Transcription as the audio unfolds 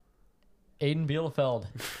Aiden Bielefeld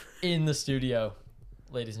in the studio,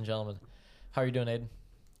 ladies and gentlemen. How are you doing, Aiden?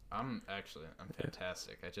 I'm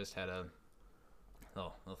fantastic. I just had a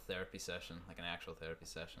little therapy session, like an actual therapy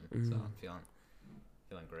session. So I'm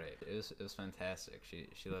feeling great. It was fantastic. She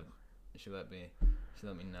let me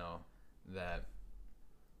know that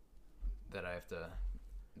I have to,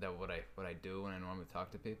 that what I do when I normally talk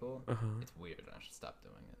to people, it's weird and I should stop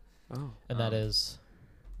doing it. Oh. And that is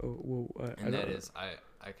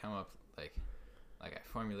I come up like I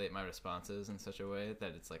formulate my responses in such a way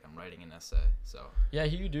that it's like I'm writing an essay. So yeah,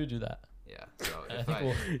 you do that. Yeah. So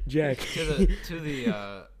if Jack, to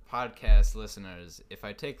the podcast listeners, if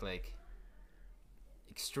I take like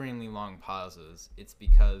extremely long pauses, it's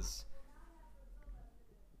because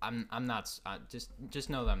I'm not just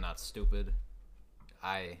know that I'm not stupid.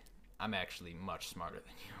 I'm actually much smarter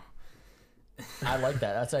than you. I like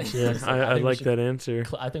that. That's actually I like that answer.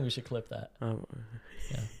 I think we should clip that.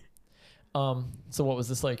 Yeah. So what was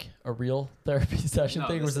this, like a real therapy session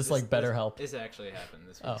thing? Or was this like BetterHelp? This actually happened.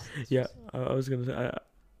 I was gonna say.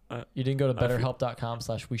 You didn't go to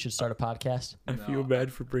betterhelp.com/we should start a podcast? I feel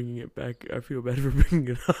bad for bringing it back. I feel bad for bringing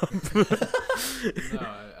it up. No,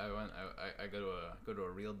 I go to a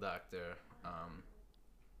real doctor.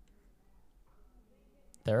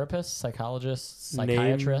 Therapist, psychologist,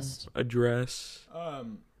 psychiatrist. Name, address.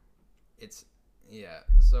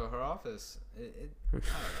 So her office, I don't know,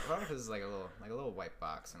 her office is like a little white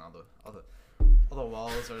box, and all the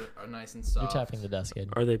walls are nice and soft. You're tapping the desk,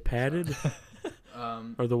 Aiden. Are they padded?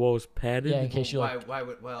 Are the walls padded? Yeah, in case you why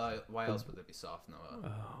else would they be soft,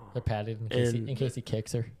 Noah? They're padded in case he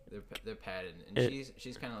kicks her. They're padded, and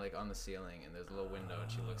she's kind of like on the ceiling, and there's a little window,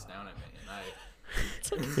 and she looks down at me, and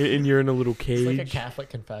and you're in a little cage. It's like a Catholic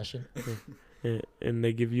confession. And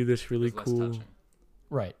they give you this really cool.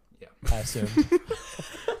 Right. Yeah. I assume.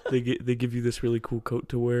 They give you this really cool coat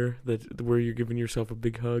to wear where you're giving yourself a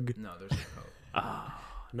big hug. No, there's no coat.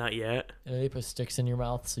 Not yet. And they put sticks in your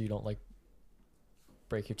mouth so you don't like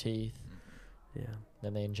break your teeth. Yeah.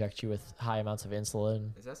 Then they inject you with high amounts of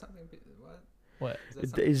insulin. Is that something? What?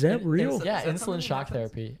 Is that real? Yeah, insulin shock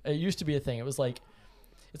therapy. It used to be a thing. It was like,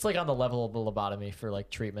 it's like on the level of the lobotomy for like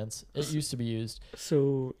treatments. It used to be used.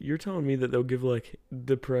 So you're telling me that they'll give like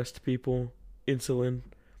depressed people insulin,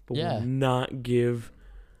 but will not give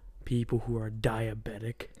people who are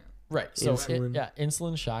diabetic. Right. So insulin.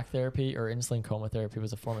 Insulin shock therapy or insulin coma therapy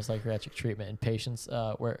was a form of psychiatric treatment in patients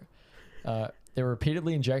where they were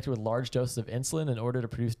repeatedly injected with large doses of insulin in order to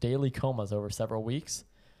produce daily comas over several weeks.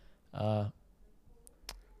 Talk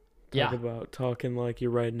about talking like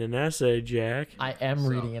you're writing an essay, Jack. I am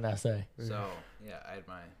reading an essay. So, I had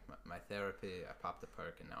my therapy. I popped the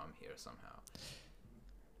perk, and now I'm here somehow.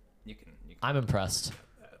 You can I'm impressed.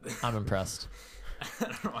 I'm impressed. I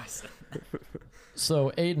don't know why I said that.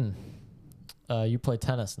 So, Aiden, you play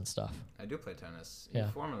tennis and stuff. I do play tennis. Yeah.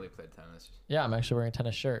 You formerly played tennis. Yeah, I'm actually wearing a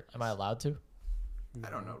tennis shirt. Am I allowed to? I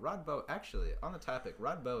don't know. Actually, on the topic,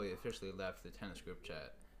 Rod Bowie officially left the tennis group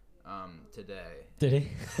chat today. Did he?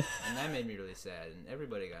 And that made me really sad, and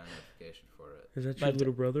everybody got a notification for it. Is that your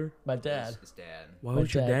little brother? My dad. His dad. Why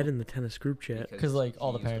was your dad in the tennis group chat? Because like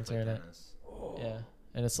all the parents are in it. Oh. Yeah.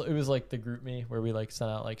 And it was like the group me where we like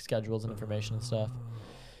sent out like schedules and information and stuff.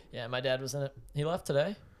 Yeah, my dad was in it. He left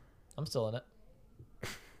today. I'm still in it.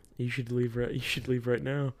 You should leave right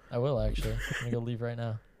now. I will actually. I'm gonna go leave right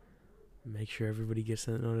now. Make sure everybody gets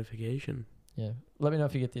that notification. Yeah. Let me know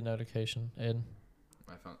if you get the notification, Aiden.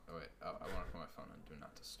 My phone. Oh wait. I want to put my phone on Do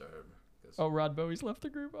Not Disturb. Oh, Rod Bowie's left the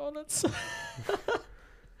group. Oh, that's.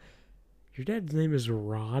 Your dad's name is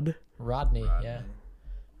Rod? Rodney. Yeah.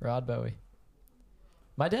 Rod Bowie.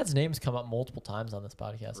 My dad's name's come up multiple times on this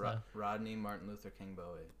podcast now. Rodney Martin Luther King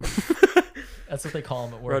Bowie. That's what they call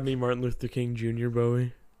him at work. Rodney Martin Luther King Jr.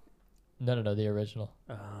 Bowie. No, the original.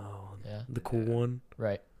 Oh, yeah, the cool one.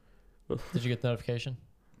 Right. Did you get the notification?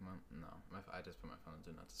 No, I just put my phone on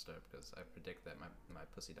Do Not Disturb because I predict that my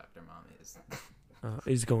pussy doctor mommy is.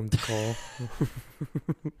 He's going to call.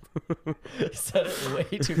 He said it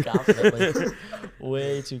way too confidently.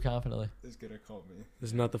 Way too confidently. He's gonna call me.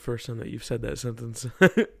 This is not the first time that you've said that sentence.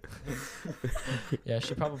 Yeah,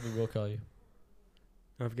 she probably will call you.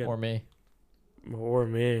 Or me. Or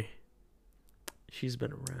me. She's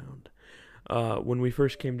been around. When we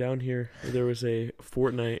first came down here, there was a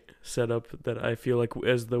Fortnite setup that I feel like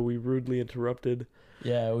as though we rudely interrupted.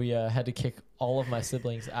 Yeah, we had to kick all of my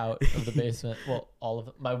siblings out of the basement. Well, all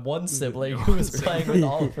of my one sibling who was playing with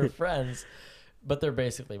all of her friends, but they're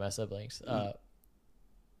basically my siblings. The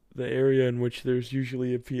area in which there's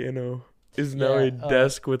usually a piano is now Yeah, a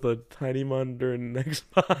desk with a tiny monitor and an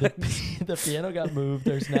Xbox. The piano got moved.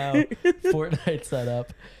 There's now Fortnite set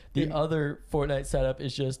up. The other Fortnite setup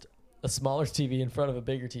is just a smaller TV in front of a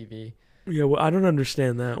bigger TV. Yeah, well, I don't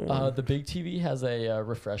understand that one. The big TV has a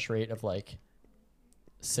refresh rate of like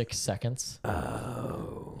 6 seconds.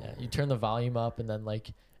 Oh. Yeah, you turn the volume up and then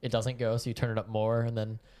like it doesn't go, so you turn it up more, and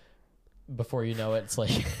then before you know it, it's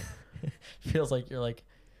like feels like you're like,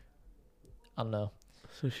 I don't know,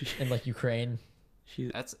 So she in like Ukraine.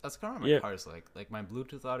 That's kind of what my car's like. Like my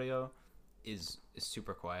Bluetooth audio is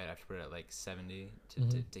super quiet. I have to put it at like 70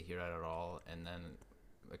 to hear it at all, and then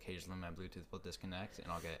occasionally my Bluetooth will disconnect,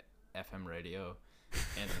 and I'll get FM radio,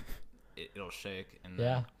 and it'll shake, and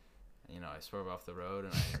then, I swerve off the road,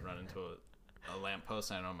 and I run into a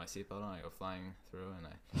lamppost, and I don't have my seatbelt on. I go flying through, and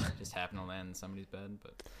I just happen to land in somebody's bed.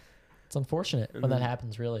 But It's unfortunate when that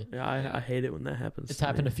happens. Really, I hate it when that happens. It's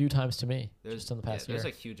happened a few times to me just in the past year.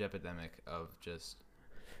 There's a huge epidemic of just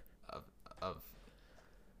of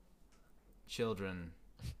children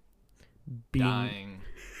dying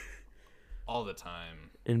all the time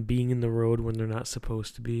and being in the road when they're not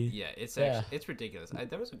supposed to be. Yeah, it's actually, it's ridiculous.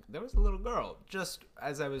 There was a little girl just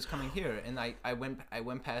as I was coming here, and I went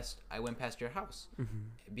past your house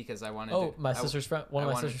because I wanted. Oh, my sister's friend. One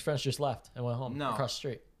of my sister's friends just left and went home across the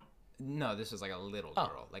street. No, this was like a little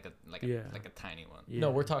girl, like a tiny one. Yeah. No,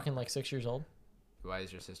 we're talking like 6 years old. Why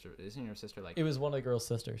is your sister? Isn't your sister like? It was one of the girl's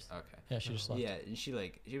sisters. Okay. Yeah, she just left. Yeah, and she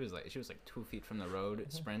was like 2 feet from the road,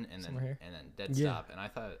 sprint, and then dead Yeah. stop. And I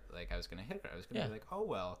thought like I was gonna hit her. I was gonna be like, oh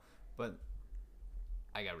well, but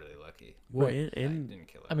I got really lucky. Well, Right. I didn't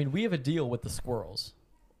kill her. I mean, we have a deal with the squirrels.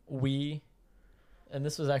 And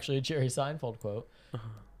this was actually a Jerry Seinfeld quote.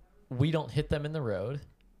 We don't hit them in the road,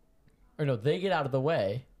 or no, they get out of the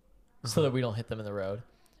way, so that we don't hit them in the road,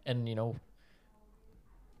 and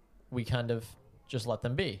we kind of just let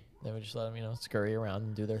them be. Then we just let them, scurry around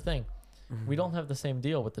and do their thing. We don't have the same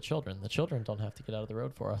deal with the children. The children don't have to get out of the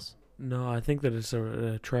road for us. No, I think that it's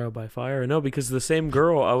a trial by fire. No, because the same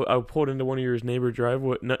girl, I pulled into one of your neighbor's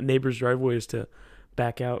driveways to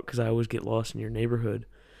back out because I always get lost in your neighborhood,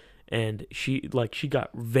 and she got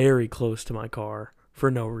very close to my car for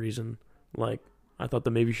no reason. Like I thought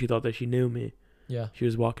that maybe she thought that she knew me. Yeah, she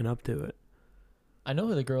was walking up to it. I know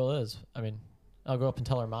who the girl is. I mean, I'll go up and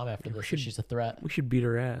tell her mom after this that she's a threat. We should beat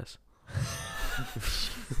her ass.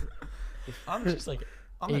 She's like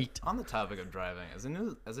 8. On the topic of driving, as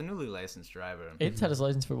a newly licensed driver, Aiden's had his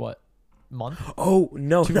license for what? Month? Oh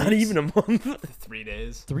no, 2 not weeks? even a month. 3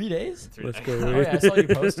 days. 3 days? Let's go. Oh yeah, I saw you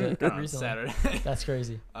post it On recently. Saturday. That's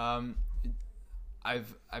crazy. I've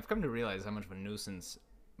come to realize how much of a nuisance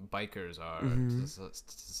bikers are to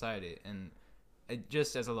society, and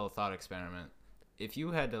just as a little thought experiment, if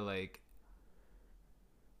you had to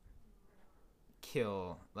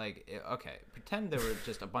kill pretend there were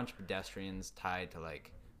just a bunch of pedestrians tied to I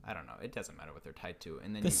don't know, it doesn't matter what they're tied to,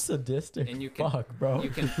 and then This sadistic and you can, fuck, bro. you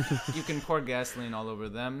can pour gasoline all over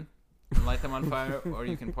them and light them on fire, or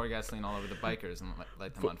you can pour gasoline all over the bikers and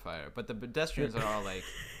light them on fire. But the pedestrians are all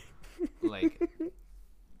like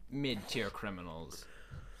mid-tier criminals,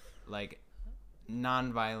 like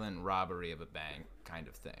non-violent robbery of a bank kind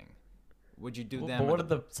of thing. Would you do them? But what did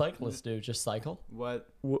the cyclists do? Just cycle? What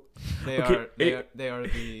they Okay, are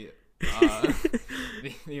the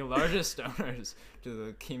largest donors to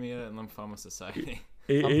the Leukemia and Lymphoma Society.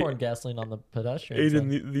 I'm pouring gasoline on the pedestrians.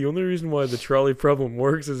 Aiden, the only reason why the trolley problem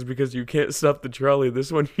works is because you can't stop the trolley.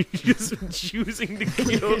 This one, you're just choosing to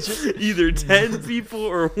kill either 10 people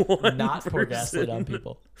or one Not person. pour gasoline on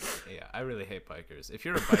people. Yeah, I really hate bikers. If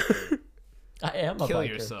you're a biker, I am a kill biker.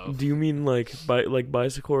 yourself. Do you mean like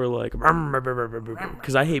bicycle or like?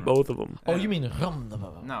 Because I hate both of them. Oh, you mean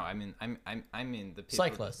No, I mean the people.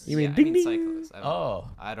 Cyclists. You mean I ding mean ding? cyclists. Oh.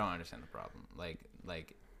 I don't understand the problem. Like,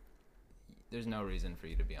 there's no reason for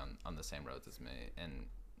you to be on the same roads as me. And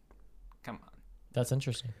come on. That's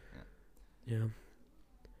interesting. Yeah.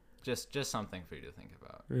 Just something for you to think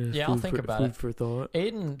about. Yeah, I'll think about it. Food for thought.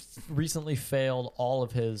 Aiden recently failed all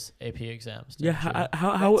of his AP exams. Yeah.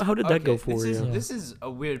 How did that go for you? This is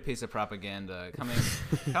a weird piece of propaganda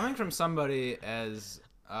coming from somebody as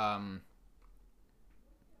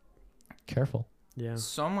Careful. Yeah.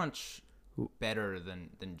 so much better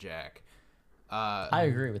than Jack. I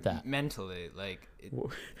agree with that. Mentally,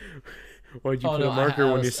 Why'd you put no, a marker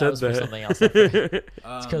when you said that? that? Was for something else.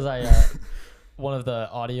 It's because one of the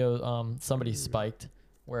audio somebody spiked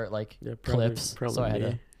where it clips, probably so I had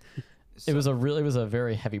me. to. It was a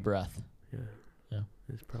very heavy breath. Yeah.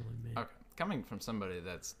 It's probably me. Okay. Coming from somebody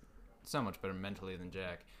that's so much better mentally than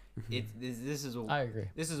Jack, I agree.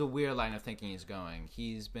 This is a weird line of thinking he's going.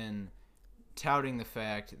 He's been touting the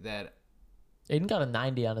fact that Aiden got a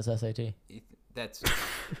 90 on his SAT. That's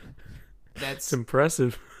It's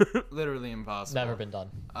impressive. literally impossible. Never been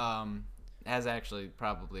done. Has actually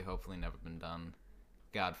probably hopefully never been done.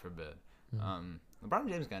 God forbid. Mm-hmm. LeBron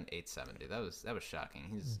James got an 870. That was shocking.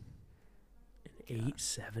 He's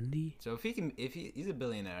 870. so if he's a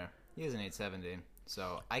billionaire, he has an 870.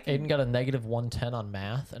 So I can. Aiden got a negative 110 on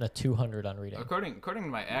math and a 200 on reading. According to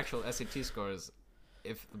my actual SAT scores,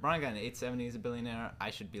 if LeBron got an 870 as a billionaire, I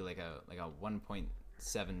should be like a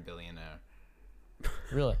 1.7 billionaire.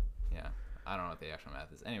 Really? Yeah, I don't know what the actual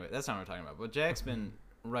math is. Anyway, that's not what we're talking about. But Jack's been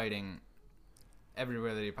writing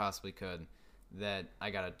everywhere that he possibly could. That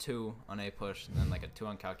I got a 2 on A push, and then like a 2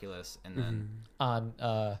 on calculus, and then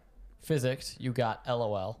On physics, you got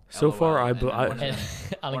LOL. So LOL, far, And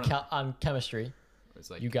on chemistry, it's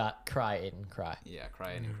like you got cry, Aiden, cry. yeah,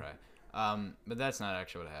 cry and cry. But that's not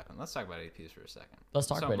actually what happened. Let's talk about APs for a second. Let's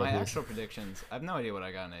talk about my APs. actual predictions. I have no idea what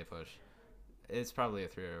I got in A push. It's probably a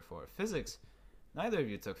 3 or a 4. Physics. Neither of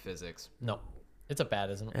you took physics. No, it's a bad,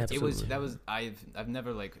 isn't it? Absolutely. I've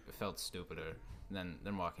never like felt stupider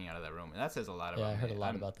than walking out of that room, and that says a lot about me. I heard a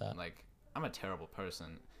lot about that. Like, I'm a terrible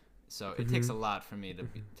person, so it takes a lot for me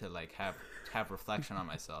to like have reflection on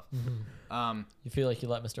myself. You feel like you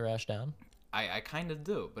let Mr. Ash down? I kind of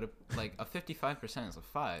do, but like a 55% is a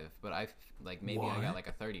 5, but I like maybe I got like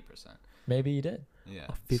a 30%. Maybe you did. Yeah,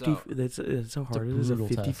 50. So, That's how hard it is. A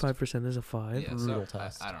brutal test. 55% is a 5. yeah, brutal so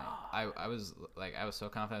test. I don't know. I was so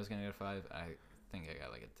confident I was gonna get a 5. I think I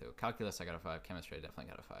got like a 2. Calculus I got a 5. Chemistry I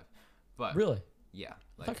definitely got a 5. But Really? yeah, I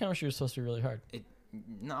thought like chemistry was supposed to be really hard. it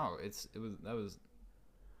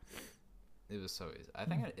was so easy. I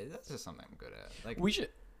think that's just something I'm good at. Like We should.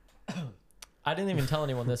 I didn't even tell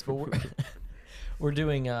anyone this, but we're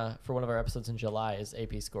doing for one of our episodes in July is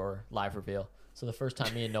AP score live reveal. So the first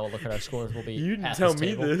time me and Noah look at our scores will be. You didn't at tell this me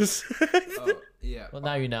table. this. oh yeah. Well,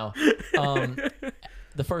 now you know.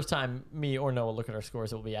 The first time me or Noah look at our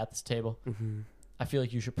scores, it will be at this table. I feel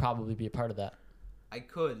like you should probably be a part of that. I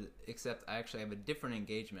could, except I actually have a different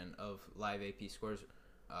engagement of live AP scores,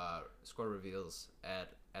 score reveals at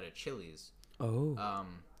a Chili's. Oh.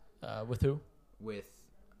 With who? With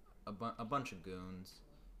a bunch of goons.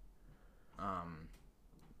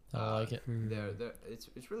 I like it.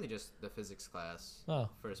 It's really just the physics class. Oh.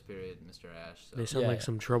 First period, Mr. Ash. So. They sound like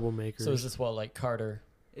some troublemakers. So is this what, like Carter?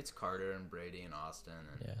 It's Carter and Brady and Austin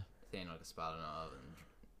and Nathaniel Gaspadinov and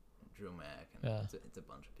Drew Mack. And it's a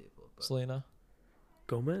bunch of people. But Selena?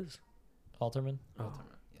 Gomez? Alterman? Ultimate,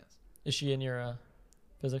 yes. Is she in your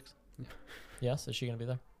physics? Yeah. Yes? Is she going to be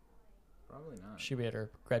there? Probably not. She'll be at her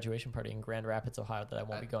graduation party in Grand Rapids, Ohio that I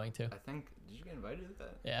won't be going to. I think, did you get invited to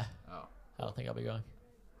that? Yeah. Oh. I don't think I'll be going.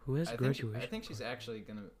 Who has graduation? I think she's actually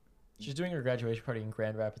going to. She's doing her graduation party in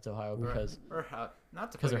Grand Rapids, Ohio because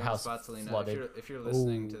not to because put her you on the house spot, Selena. flooded. If you're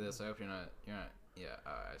listening to this, I hope you're not. Yeah,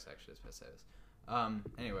 I was actually just about to say this.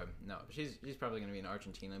 Anyway, no, she's probably going to be in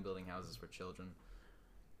Argentina building houses for children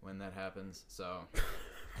when that happens. So.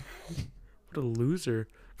 What a loser.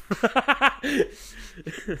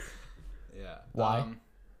 Yeah. Why?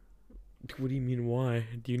 What do you mean, why?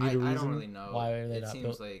 Do you need a reason? I don't really know. Why are they it not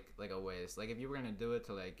seems built? like a waste. Like if you were gonna do it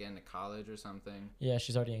to like get into college or something. Yeah,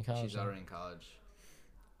 she's already in college. She's already in college.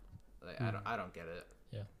 Like I don't get it.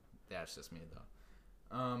 Yeah. That's just me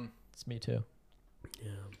though. It's me too. Yeah.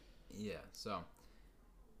 Yeah. So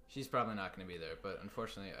she's probably not gonna be there, but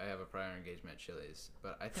unfortunately I have a prior engagement at Chili's.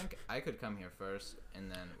 But I think I could come here first,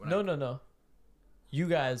 and then No. You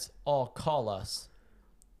guys all call us.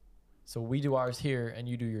 So we do ours here, and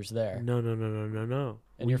you do yours there. No.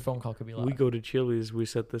 And your phone call could be live. We go to Chili's. We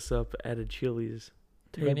set this up at a Chili's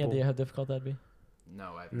Do you have any table. idea how difficult that'd be?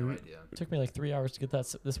 No, I have no idea. It took me like 3 hours to get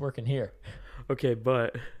this working here. Okay,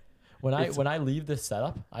 but When I leave this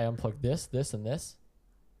setup, I unplug this, and this,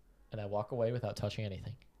 and I walk away without touching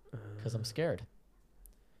anything because I'm scared.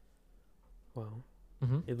 Well,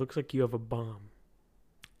 Mm-hmm. it looks like you have a bomb.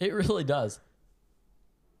 It really does.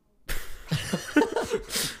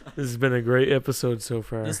 This has been a great episode so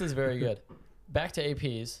far. This is very good. Back to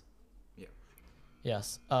APs. Yeah.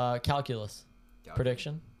 Yes. Calculus.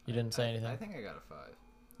 Prediction? You didn't say anything? I think I got a 5.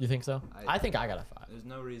 You think so? I think I got a 5. There's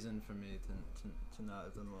no reason for me to not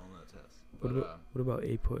have done well on that test. What But, what about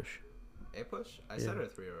A push? A push? I said it a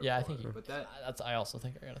 3 or a 4. Yeah, I think you. But that I also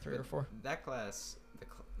think I got a 3 or 4. That class,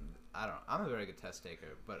 I don't. I'm a very good test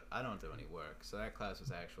taker, but I don't do any work. So that class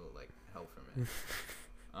was actual like help for me.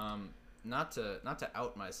 Not to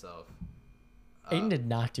out myself. Aiden did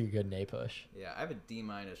not do good in A-Push. Yeah, I have a D-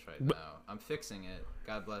 right now. I'm fixing it.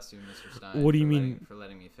 God bless you, Mr. Stein. What do you mean? For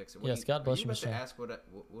letting me fix it. Yes, God bless you, Are you Mr. about to Stein.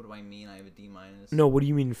 ask what do I mean? I have a D-. No, what do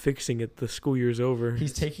you mean fixing it? The school year's over.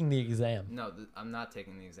 He's taking the exam. No, I'm not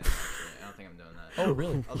taking the exam. Actually, I don't think I'm doing that. Oh,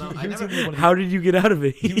 really? Although He I was never, gonna be one of the- How did you get out of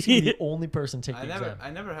it? he was gonna be the only person taking I the never, exam. I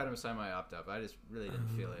never had him sign my opt-out. I just really didn't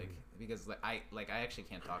feel like because I actually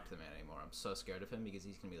can't talk to the man anymore. I'm so scared of him because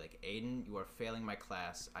he's gonna be like, Aiden, you are failing my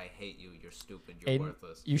class. I hate you. You're stupid. You're Aiden,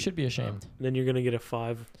 worthless. you should be ashamed. Then you're gonna get a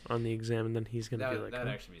 5 on the exam, and then he's gonna be like, That'd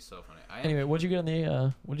 "Huh? actually be so funny. Anyway, what'd you get in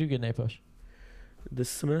the what'd you get in A-Push? This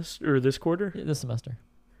semester or this quarter? Yeah, this semester.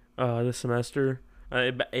 This semester,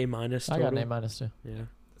 A minus. I got an A- too. Yeah.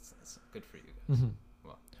 That's good for you guys. Mm-hmm.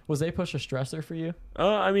 Well. Was A-Push a stressor for you?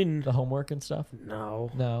 I mean, The homework and stuff? no.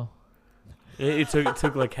 No. It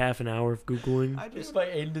took like half an hour of googling. I Just just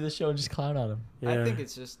invite Aiden to the show and just clown on him. Yeah. I think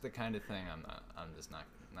it's just the kind of thing I'm just not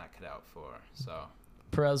cut out for. So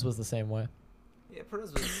Perez was the same way. yeah,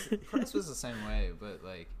 Perez was the same way, but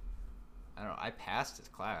like I don't know. I passed his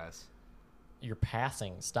class. You're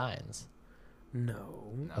passing Steins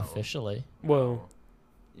no. No. officially. Well,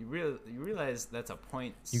 You realize that's a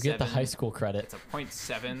point. You get the high school credit. It's a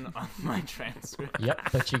 0.7 on my transcript.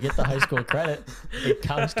 Yep, but you get the high school credit. It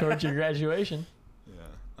counts towards your graduation.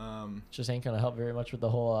 Yeah. Just ain't gonna help very much with the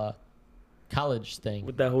whole college thing.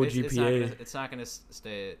 with that whole It's GPA. It's not gonna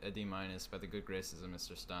stay a D- by the good graces of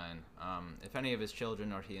Mr. Stein. If any of his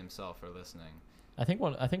children or he himself are listening, I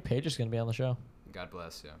think Paige is gonna be on the show. God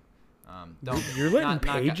bless you. Don't. You're letting not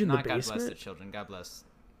Paige in the God bless the basement? children. God bless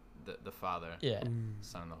the Father, Yeah.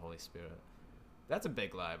 Son, and the Holy Spirit. That's a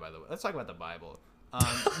big lie, by the way. Let's talk about the Bible.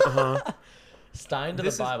 Stein to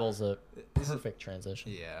This the is- Bible's a this is- perfect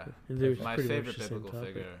transition. Yeah. They're My pretty much favorite the same biblical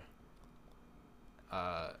topic. figure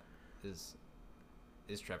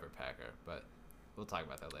is Trevor Packer, but we'll talk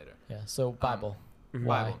about that later. Yeah. So Bible. Mhm.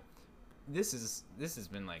 Why? Bible. This has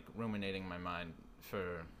been like ruminating in my mind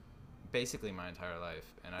for basically my entire life,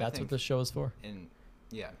 and I That's think what this show is for.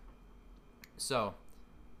 yeah. So,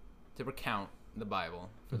 to recount the Bible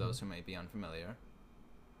for Mm-hmm. those who may be unfamiliar,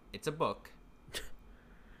 it's a book,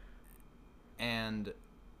 and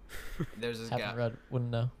there's this Haven't guy. read.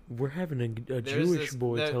 Wouldn't know. We're having a There's Jewish this-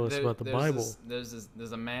 boy there- tell us there- about the there's Bible.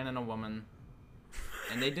 There's a man and a woman,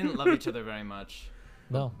 and they didn't love each other very much.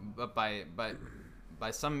 No. But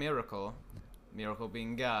by some miracle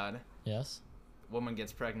being God, Yes. woman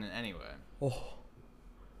gets pregnant anyway, Oh,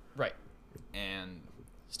 Right. and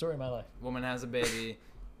Story of my life. woman has a baby.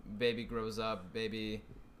 Baby grows up. Baby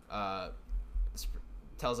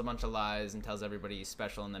tells a bunch of lies and tells everybody he's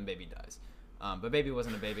special, and then baby dies. But baby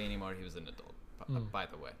wasn't a baby anymore. He was an adult, by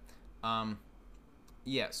the way.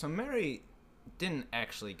 Yeah, so Mary didn't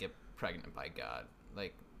actually get pregnant by God.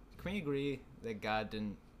 Like, can we agree that God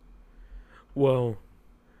didn't? well,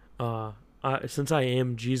 since I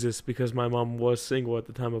am Jesus, because my mom was single at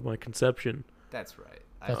the time of my conception. That's right.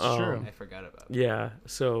 That's true. I forgot about that. Yeah,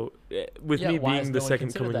 so with Yeah, me why being has the no one second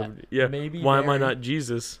considered coming that? of yeah, Maybe why am I Mary- not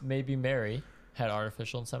Jesus? Maybe Mary had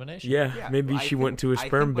artificial insemination. Yeah, Yeah, maybe well, she went to a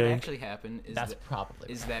sperm What bank. actually happened is That's that, probably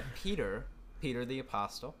right. that Peter the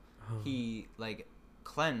apostle, he like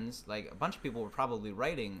cleansed, like a bunch of people were probably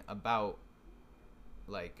writing about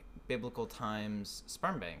like biblical times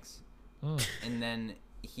sperm banks, and then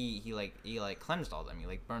he cleansed all them. He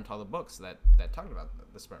like burnt all the books that talked about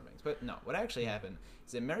the sperm banks. But no, what actually happened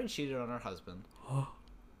is that Mary cheated on her husband,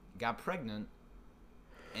 got pregnant,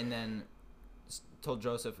 and then told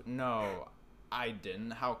Joseph, "No, I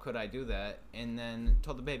didn't. How could I do that?" And then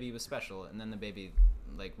told the baby he was special, and then the baby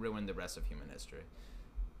like ruined the rest of human history.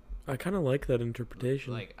 I kind of like that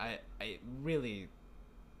interpretation. Like I really,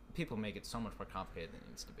 people make it so much more complicated than it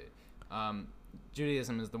needs to be.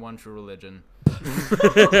 Judaism is the one true religion.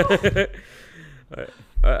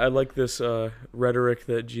 I like this rhetoric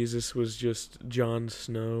that Jesus was just Jon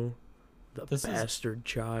Snow, the This is- bastard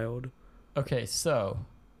child. Okay, so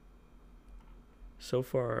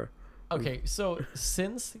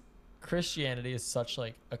since Christianity is such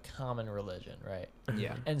like a common religion, right?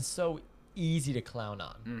 Yeah. And so easy to clown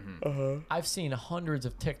on. Mm-hmm. I've seen hundreds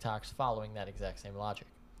of TikToks following that exact same logic.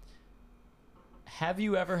 Have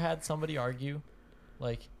you ever had somebody argue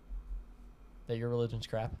like that your religion's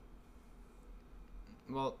crap?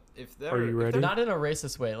 Well, if they're Are you ready? Not in a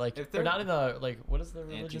racist way, like If they're they're- not in a like what is the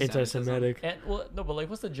religion? Anti-Semitic. And well, no, but like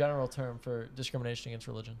what's the general term for discrimination against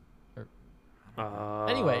religion? Uh,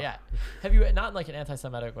 Anyway, yeah. Have you not in like an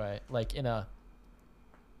anti-Semitic way, like in a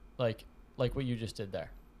like what you just did there?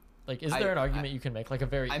 Like, is there an argument you can make, like a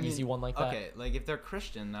very easy one like that? Okay, like if they're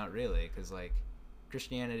Christian, not really, because like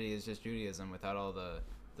Christianity is just Judaism without all the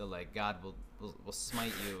like God will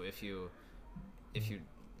smite you if you if you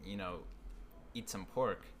eat some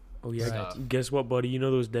pork. Oh yeah. Stuff. Guess what, buddy? You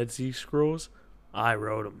know those Dead Sea Scrolls? I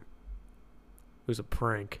wrote them. It was a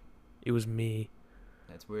prank. It was me.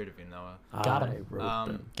 That's weird of you, Noah. Got I him. wrote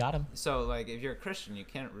them. Got him. So like, if you're a Christian, you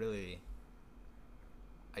can't really.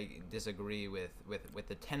 I disagree with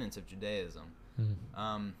the tenets of Judaism.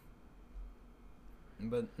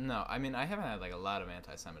 But no, I mean, I haven't had like a lot of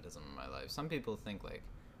anti-Semitism in my life. Some people think like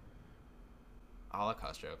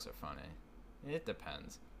Holocaust jokes are funny. It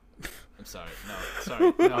depends. I'm sorry. No.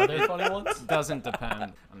 Are there funny ones? Doesn't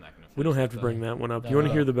depend. I'm not gonna. We don't have to bring that one up. You want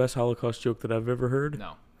to hear the best Holocaust joke that I've ever heard?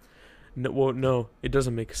 No. No, it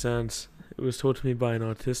doesn't make sense. It was told to me by an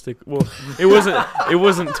autistic. Well, it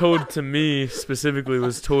wasn't told to me specifically. It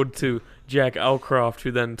was told to Jack Alcroft,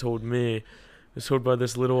 who then told me. It was told by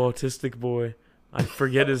this little autistic boy. I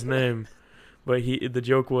forget his name, but the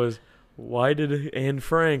joke was, why did Anne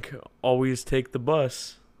Frank always take the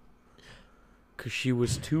bus? 'Cause she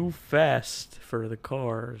was too fast for the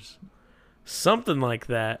cars. Something like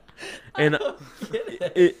that. And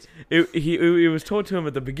it was told to him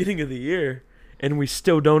at the beginning of the year, and we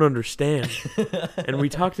still don't understand. And we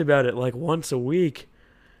talked about it like once a week,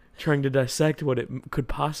 trying to dissect what it could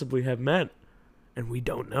possibly have meant, and we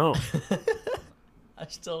don't know. I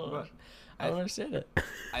don't understand it.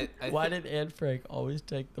 Why did Anne Frank always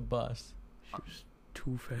take the bus? She's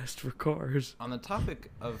too fast for cars. On the topic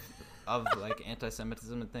of like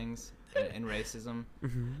anti-Semitism and things and racism,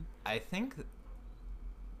 I think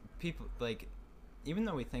people like, even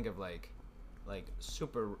though we think of like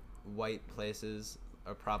super white places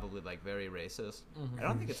are probably like very racist, I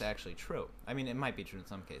don't think it's actually true. I mean, it might be true in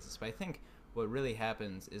some cases, but I think what really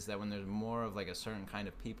happens is that when there's more of like a certain kind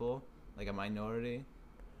of people, like a minority,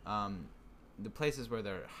 the places where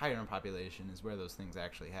they're higher in population is where those things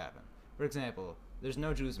actually happen. For example, there's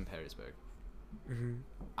no Jews in Perrysburg.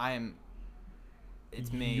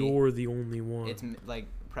 It's me. You're the only one. It's like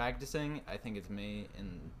practicing. I think it's me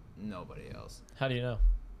and nobody else. How do you know?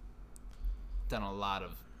 Done a lot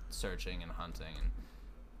of searching and hunting and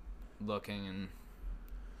looking, and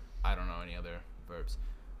I don't know any other verbs.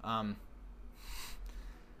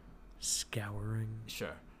 Scouring.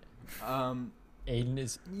 Sure. Aiden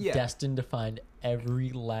is destined to find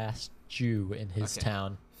every last Jew in his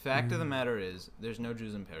town. Fact of the matter is, there's no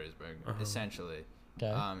Jews in Perrysburg, essentially. Okay.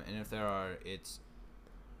 And if there are, it's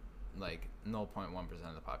like 0.1%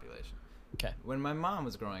 of the population. Okay. When my mom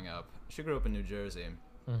was growing up, she grew up in New Jersey.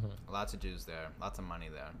 Lots of Jews there, lots of money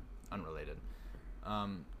there, unrelated.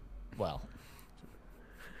 Well,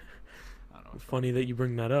 I don't know. Funny that you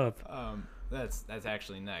bring that up. That's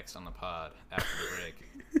actually next on the pod after the break.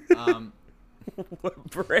 What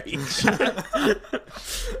break?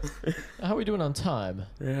 How are we doing on time?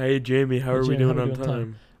 Hey, Jamie, how are we doing on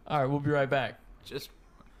time? All right, we'll be right back.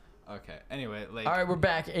 Okay. Anyway, like. All right, we're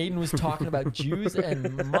back. Aiden was talking about Jews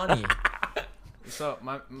and money. So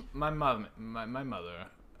my mother.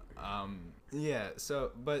 Yeah.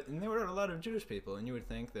 So, but there were a lot of Jewish people, and you would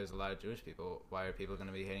think there's a lot of Jewish people. Why are people going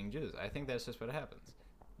to be hating Jews? I think that's just what happens.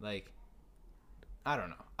 Like, I don't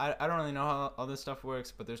know. I don't really know how all this stuff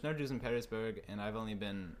works, but there's no Jews in Perrysburg, and I've only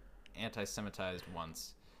been anti-Semitized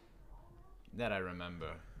once that I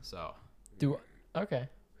remember. So. Okay.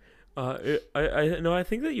 I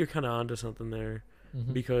think that you're kind of onto something there,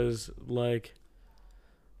 because like,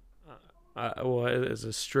 as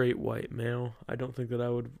a straight white male, I don't think that I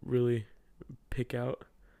would really pick out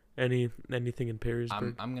anything in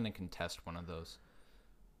Perrysburg. I'm gonna contest one of those.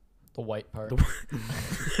 The white part.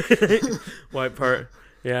 White part.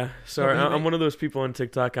 Yeah. Sorry, I'm one of those people on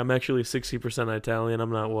TikTok. I'm actually 60% Italian. I'm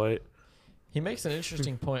not white. He makes an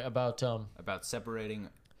interesting point about separating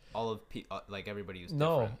all of like everybody who's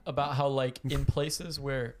different. About how like in places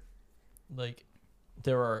where like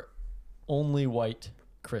there are only white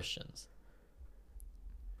Christians.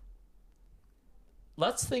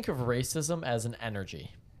 Let's think of racism as an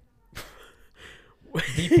energy.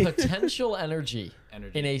 The potential energy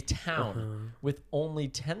in a town with only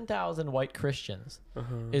 10,000 white Christians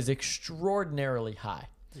is extraordinarily high.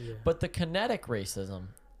 Yeah. But the kinetic racism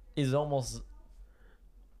is almost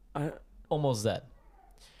dead.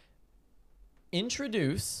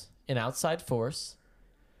 Introduce an outside force,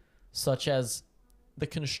 such as the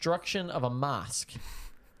construction of a mosque.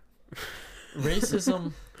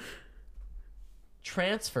 Racism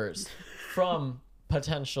transfers from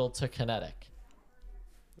potential to kinetic.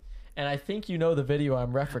 And I think you know the video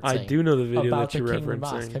I'm referencing. I do know the video that you're referencing.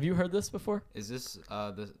 Mosque. Have you heard this before? Is this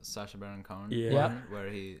the Sacha Baron Cohen one? Where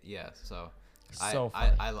he so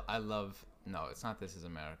funny. I love. No, it's not This Is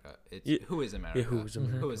America. It's Who Is America? Yeah, Who Is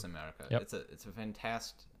America? Who Is America? Yep. It's a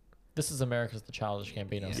fantastic This is America's The Childish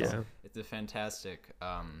Gambino. Yeah. It's a fantastic.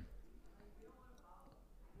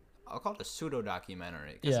 I'll call it a pseudo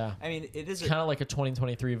documentary. Yeah. I mean, it is kind of like a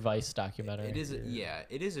 202023 Vice documentary. It is.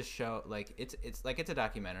 It is a show. Like it's a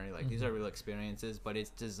documentary. Like these are real experiences, but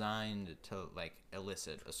it's designed to like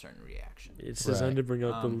elicit a certain reaction. It's designed to bring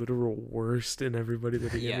out the literal worst in everybody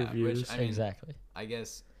that he interviews. Which, I mean, exactly. I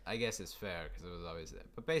guess it's fair because it was always there.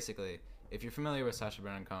 But basically, if you're familiar with Sacha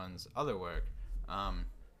Baron Cohen's other work,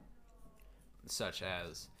 such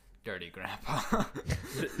as Dirty Grandpa.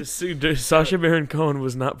 Sacha Baron Cohen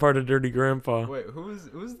was not part of Dirty Grandpa. Wait, who's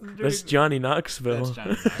the Dirty? That's Johnny Knoxville.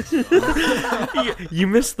 That's Johnny Knoxville. you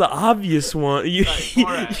missed the obvious one.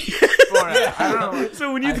 Borat. I don't know.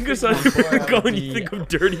 So when you think of Sacha Baron Cohen, you think of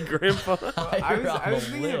Dirty Grandpa. I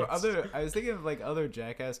was thinking of like other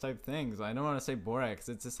Jackass type things. I don't want to say Borat because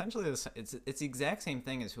it's essentially it's the exact same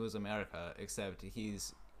thing as Who Is America, except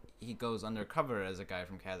he goes undercover as a guy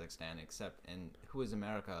from Kazakhstan, except in Who Is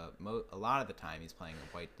America, a lot of the time he's playing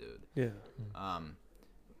a white dude. Yeah.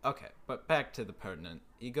 Okay, but back to the pertinent.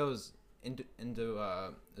 He goes into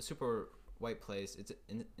a super white place. It's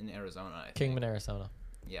in Arizona, I think. Kingman, Arizona.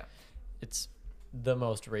 Yeah. It's the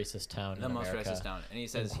most racist town in America. The most racist town. And he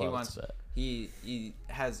says he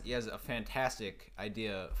has a fantastic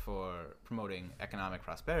idea for promoting economic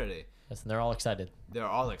prosperity. Yes, and they're all excited. They're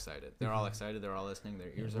all excited. They're all excited. They're all listening.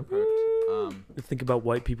 Their ears are perked. Think about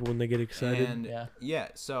white people when they get excited. And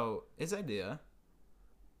so his idea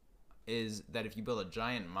is that if you build a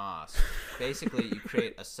giant mosque, basically you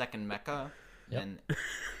create a second Mecca, and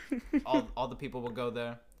all the people will go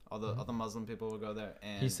there. All the Muslim people will go there.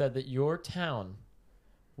 And he said that your town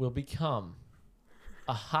will become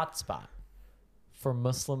a hotspot for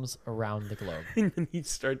Muslims around the globe. And then he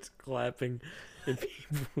starts clapping, and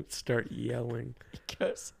people start yelling. He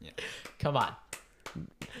goes, come on.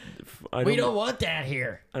 We don't want that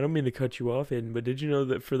here. I don't mean to cut you off, Aiden, but did you know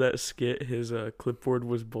that for that skit, his clipboard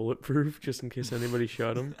was bulletproof just in case anybody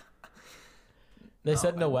shot him? They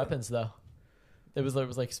said no weapons, though. It was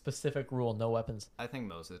like specific rule, no weapons. I think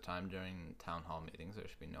most of the time during town hall meetings there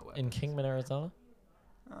should be no weapons. In Kingman, Arizona?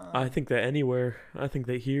 I think that anywhere. I think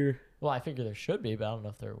that here. Well, I figure there should be, but I don't know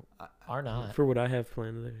if there are not. For what I have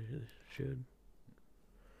planned, there should.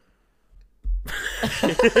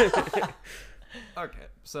 Okay,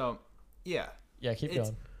 so yeah. Yeah, keep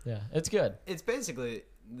going. Yeah, it's good. It's basically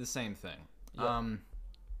the same thing. Yep.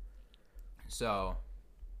 So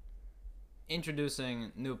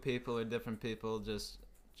introducing new people or different people just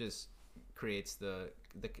creates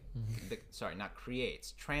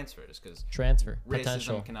transfers, because racism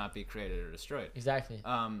potential cannot be created or destroyed. Exactly.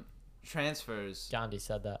 Transfers. Gandhi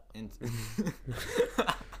said that.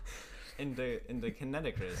 into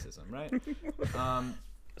kinetic racism, right?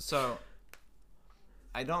 So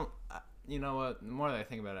I don't. You know what? The more that I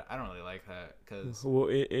think about it, I don't really like that because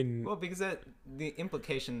because the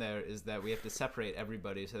implication there is that we have to separate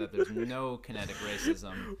everybody so that there's no kinetic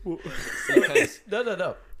racism. Because no.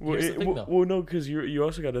 No, because you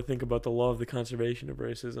also got to think about the law of the conservation of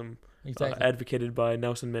racism, advocated by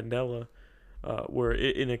Nelson Mandela, where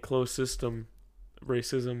in a closed system,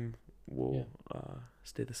 racism will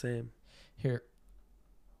stay the same. Here.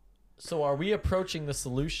 So are we approaching the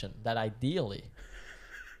solution that ideally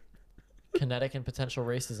kinetic and potential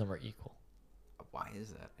racism are equal? Why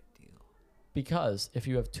is that ideal? Because if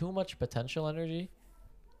you have too much potential energy,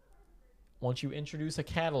 once you introduce a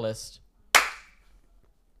catalyst,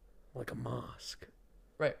 like a mosque,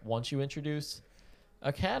 right? Once you introduce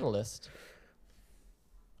a catalyst,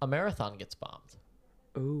 a marathon gets bombed.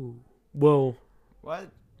 Oh, well, what?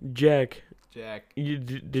 Jack,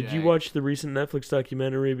 did you watch the recent Netflix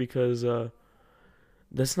documentary? Because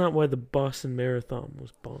that's not why the Boston Marathon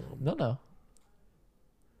was bombed. No.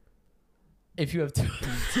 If you have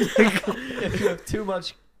too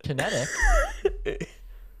much kinetic,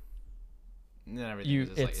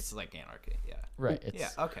 it's like anarchy. Yeah. Right.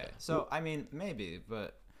 Okay. So I mean, maybe,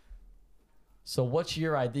 but. So what's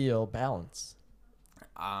your ideal balance?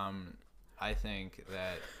 I think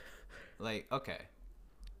that, okay.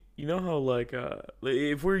 You know how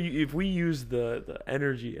if we use the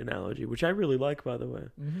energy analogy, which I really like, by the way,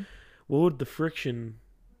 what would the friction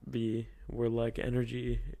be where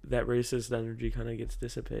energy, that racist energy, kind of gets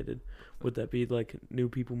dissipated? Would that be new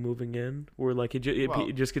people moving in, or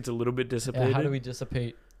it just gets a little bit dissipated? Yeah, how do we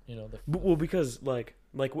dissipate? Because you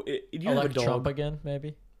have a dog. Trump again,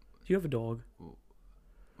 maybe. Do you have a dog?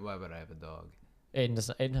 Why would I have a dog?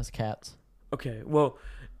 Aiden has cats. Okay, well,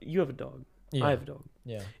 you have a dog. Yeah. I have a dog.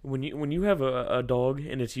 Yeah. When you have a dog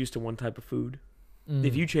and it's used to one type of food,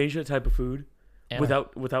 if you change that type of food,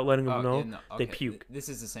 without letting them know. Yeah, no, They okay. puke. This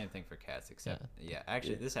is the same thing for cats, except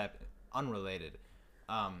actually this happened unrelated.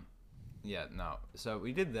 Yeah, no. So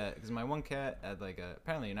we did that because my one cat had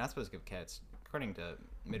apparently you're not supposed to give cats, according to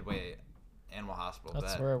Midway Animal Hospital.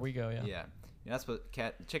 That's where we go. Yeah. Yeah, you're not supposed.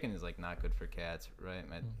 Chicken is not good for cats, right?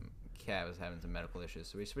 My cat was having some medical issues,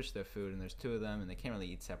 so we switched their food, and there's 2 of them, and they can't really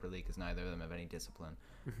eat separately because neither of them have any discipline.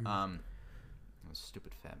 Those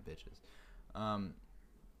stupid fat bitches.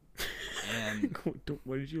 And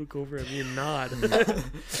why did you look over at me and nod?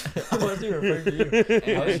 I wasn't referring to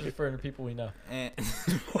you. I was just referring to people we know. And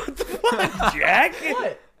What the fuck, Jack?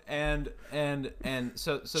 What? and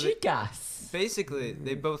so Chicas. basically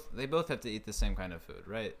they both have to eat the same kind of food,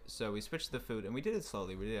 right? So we switched the food, and we did it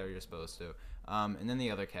slowly. We did how you're supposed to. And then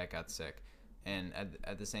the other cat got sick and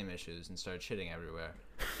had the same issues and started shitting everywhere.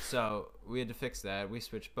 So we had to fix that. We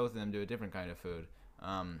switched both of them to a different kind of food.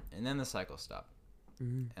 And then the cycle stopped.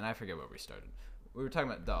 And I forget where we started. We were talking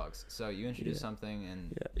about dogs. So you introduced something,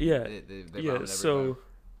 and they vomited everywhere.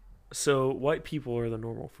 So white people are the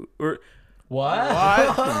normal food. Or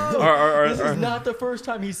What? This is not the first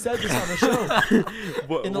time he said this on the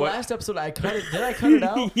show. In the last episode, I cut it. Did I cut it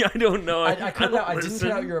out? Yeah, I don't know. I cut it out. I didn't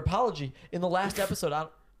cut out your apology. In the last episode,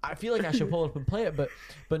 I feel like I should pull it up and play it,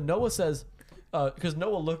 but Noah says, because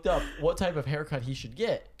Noah looked up what type of haircut he should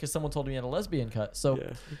get, because someone told him he had a lesbian cut. So,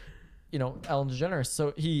 Ellen DeGeneres.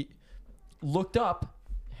 So he looked up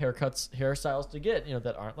hairstyles to get,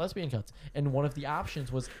 that aren't lesbian cuts, and one of the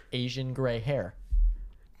options was Asian gray hair.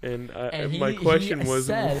 And my question was,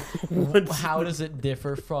 said, how does it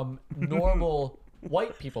differ from normal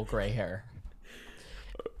white people gray hair?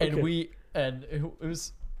 And it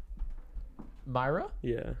was Myra.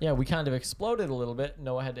 Yeah. We kind of exploded a little bit.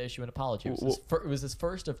 Noah had to issue an apology. It was his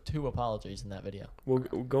first of 2 apologies in that video. Well,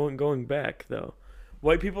 going back though,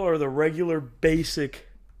 white people are the regular basic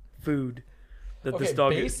food that this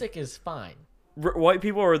dog. Basic is fine. White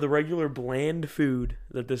people are the regular bland food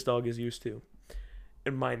that this dog is used to.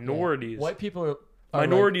 And minorities. White people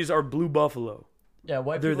are blue buffalo. Yeah,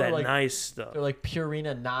 white they're people that nice stuff. They're like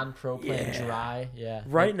Purina non-proplan dry. Yeah.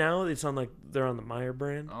 Right now, it's on they're on the Meyer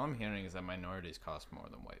brand. All I'm hearing is that minorities cost more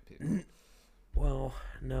than white people. Well,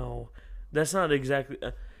 no, that's not exactly.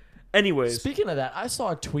 Anyways, speaking of that, I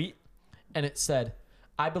saw a tweet, and it said,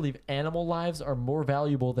 "I believe animal lives are more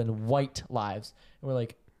valuable than white lives." And we're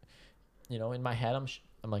like, in my head,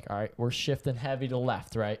 I'm like, all right, we're shifting heavy to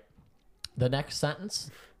left, right? The next sentence.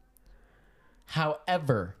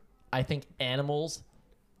 However, I think animals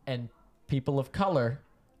and people of color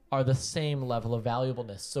are the same level of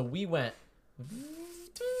valuableness. So we went.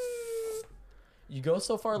 You go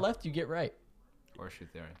so far left, you get right. Horseshoe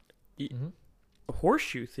theory.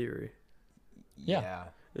 Horseshoe theory. Yeah.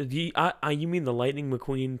 You mean the Lightning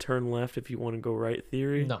McQueen turn left if you want to go right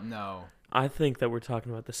theory? No. I think that we're talking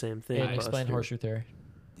about the same thing. Explain horseshoe theory.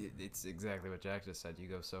 It's exactly what Jack just said. You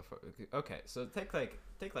go so far. Okay, so take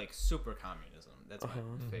super communism. That's my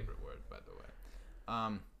favorite word, by the way.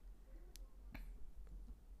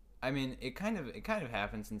 I mean, it kind of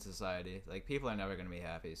happens in society. Like, people are never going to be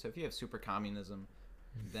happy. So if you have super communism,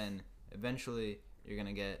 then eventually you're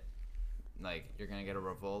gonna get a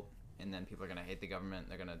revolt, and then people are gonna hate the government.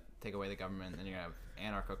 They're gonna take away the government, and then you're gonna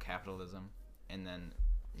have anarcho-capitalism, and then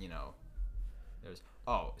there's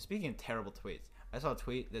speaking of terrible tweets. I saw a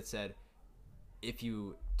tweet that said, if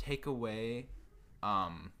you take away,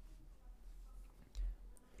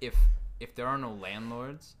 if there are no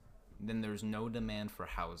landlords, then there's no demand for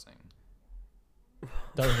housing.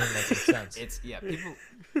 Doesn't make any sense. People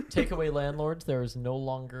take away landlords, there is no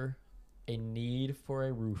longer a need for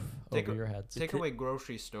a roof over your heads. Take away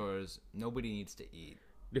grocery stores, nobody needs to eat.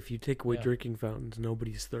 If you take away drinking fountains,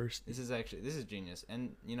 nobody's thirsty. This is genius,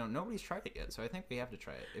 and nobody's tried it yet. So I think we have to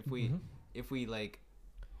try it. If we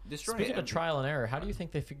destroy. Speaking of trial and error, how do you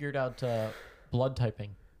think they figured out blood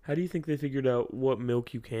typing? How do you think they figured out what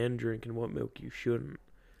milk you can drink and what milk you shouldn't,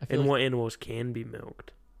 and what animals can be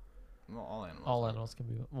milked? Well, all animals. All animals can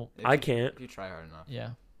be. Well, I can't. If you try hard enough.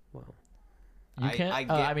 Yeah. Well. You can't.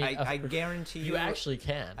 I guarantee you. You actually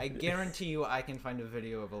can. I guarantee you, I can find a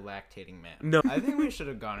video of a lactating man. No. I think we should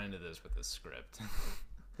have gone into this with a script.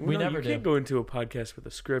 We never you do. can't go into a podcast with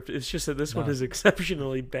a script. It's just that this one is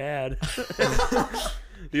exceptionally bad.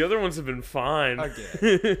 The other ones have been fine.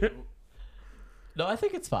 Okay. No, I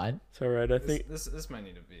think it's fine. It's all right. I think this might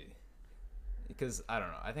need to be, because I don't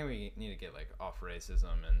know. I think we need to get off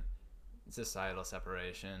racism and societal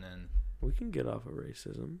separation, and we can get off of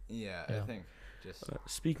racism. Yeah. I think just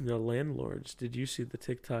speaking of landlords, did you see the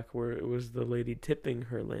TikTok where it was the lady tipping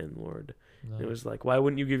her landlord? No. It was like, why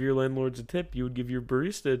wouldn't you give your landlords a tip? You would give your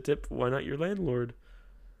barista a tip. Why not your landlord?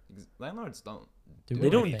 Landlords don't They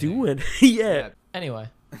don't anything. do it. Yeah. Anyway.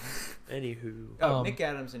 Anywho. Oh, Nick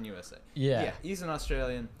Adams in USA. Yeah. He's an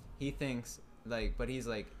Australian. He thinks but he's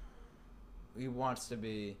like, he wants to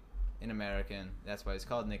be an American. That's why he's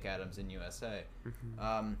called Nick Adams in USA.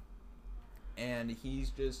 Mm-hmm. And he's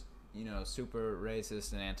just, super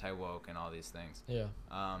racist and anti-woke and all these things. Yeah.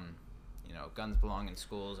 Guns belong in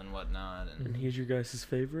schools and whatnot. And he's your guys'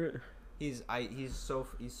 favorite? He's so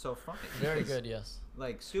funny. Very good, yes.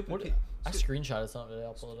 Like stupid. I screenshotted something today.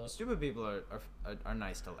 I'll pull it up. Stupid people are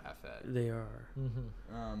nice to laugh at. They are.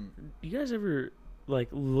 Mm-hmm. You guys ever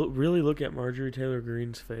really look at Marjorie Taylor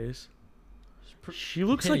Greene's face? She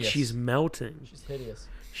looks hideous. like she's melting. She's hideous.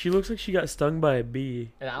 She looks like she got stung by a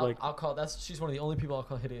bee. And I'll call she's one of the only people I'll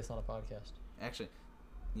call hideous on a podcast. Actually,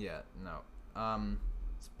 yeah, no.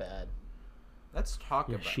 It's bad. Let's talk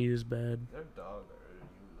Yeah, about. she is bad. Their dog, or are you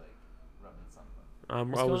rubbing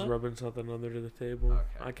something? I was rubbing something under the table.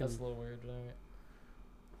 Okay. That's a little weird. But alright.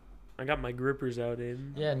 I got my grippers out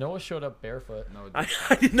in. Yeah, Noah showed up barefoot. No,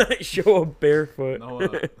 I did not show up barefoot.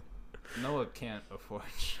 Noah can't afford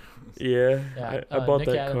shoes. Yeah, I bought Nick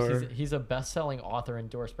that Adams, car. He's a best-selling author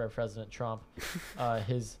endorsed by President Trump.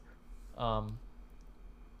 His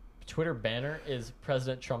Twitter banner is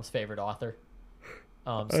President Trump's favorite author.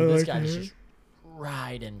 So this guy is just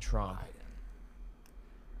riding Trump.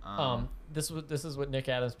 This is what Nick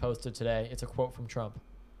Adams posted today. It's a quote from Trump.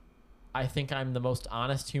 "I think I'm the most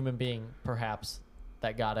honest human being, perhaps,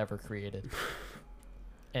 that God ever created."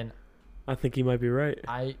 And I think he might be right.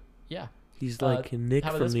 yeah. He's like Nick how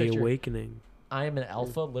about from this The picture? Awakening. "I am an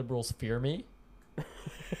alpha. Liberals fear me."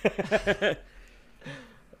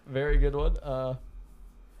 Very good one.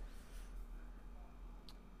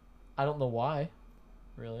 I don't know why,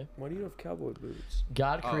 really. Why do you have cowboy boots?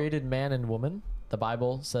 God created man and woman. The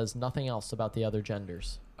Bible says nothing else about the other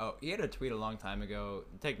genders. Oh, he had a tweet a long time ago.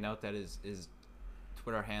 Take note that his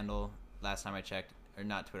Twitter handle, last time I checked, or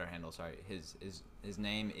not Twitter handle, sorry, his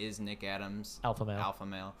name is Nick Adams. Alpha male. Alpha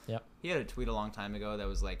male. Yep. He had a tweet a long time ago that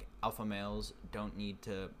was like, alpha males don't need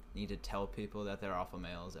to tell people that they're alpha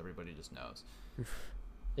males. Everybody just knows.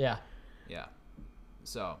 Yeah. Yeah.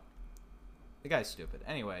 So, the guy's stupid.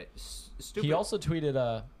 Anyway, stupid. He also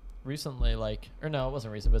tweeted recently, or no, it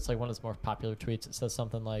wasn't recent, but it's like one of his more popular tweets. It says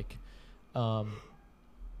something like,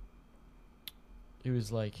 it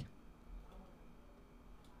was like,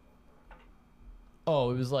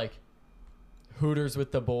 Hooters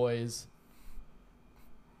with the boys.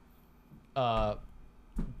 Sorry,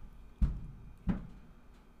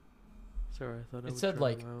 I thought It said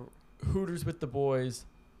like Hooters with the boys,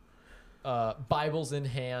 Bibles in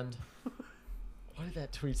hand. What did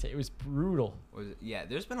that tweet say? It was brutal. Yeah,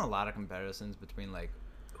 there's been a lot of comparisons between like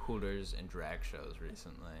Hooters and drag shows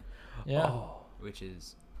recently. Yeah. Which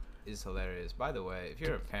is hilarious. By the way, if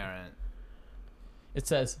you're a parent, It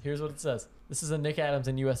says, here's what it says. This is a Nick Adams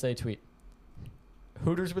in USA tweet.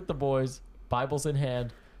 Hooters with the boys, Bibles in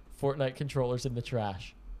hand, Fortnite controllers in the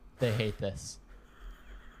trash. They hate this.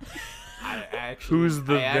 I actually, Who's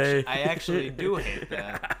the they? I actually do hate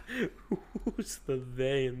that. Who's the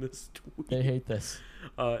they in this tweet? They hate this.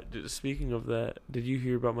 Speaking of that, did you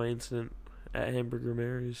hear about my incident at Hamburger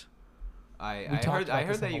Mary's? I heard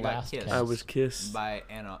that you got kissed. I was kissed by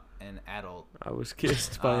an adult. I was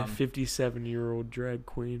kissed by a 57-year-old drag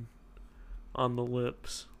queen on the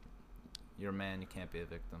lips. You're a man. You can't be a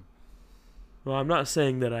victim. Well, I'm not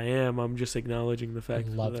saying that I am. I'm just acknowledging the fact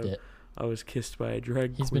I loved that it. I was kissed by a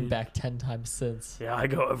drag queen. He's been back 10 times since. Yeah, I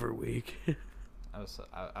go every week. I was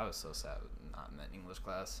so sad not in that English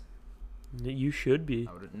class. You should be.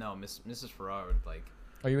 Mrs. Farrar would like.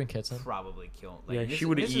 Are you in Kitson? Probably kill. Yeah, she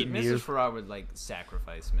would have eaten you. Mrs. Farrar would like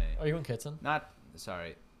sacrifice me. Are you in Kitson?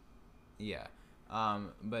 Sorry. Yeah.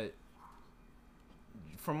 But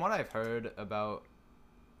from what I've heard about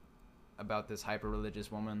this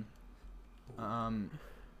hyper-religious woman,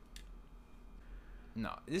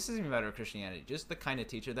 no, this isn't about her Christianity. Just the kind of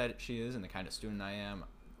teacher that she is and the kind of student I am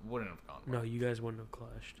wouldn't have gone well. No, you guys wouldn't have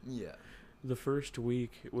clashed. Yeah. The first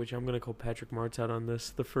week, which I'm going to call Patrick Martz out on this,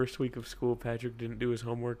 the first week of school, Patrick didn't do his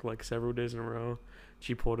homework like several days in a row.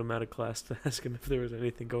 She pulled him out of class to ask him if there was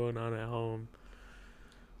anything going on at home.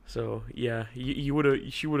 So, yeah, she would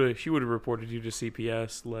have reported you to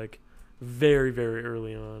CPS like very, very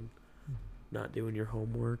early on. Not doing your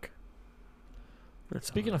homework.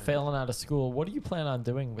 Speaking of failing out of school, what do you plan on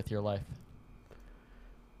doing with your life?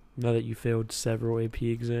 Now that you failed several AP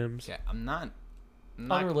exams. Okay, I'm not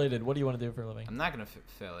Unrelated, what do you want to do for a living? I'm not going to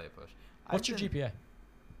fail A push. What's your GPA?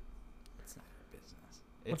 It's not a business.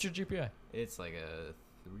 What's your GPA? It's like a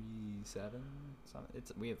 3.7 something.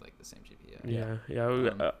 We have like the same GPA.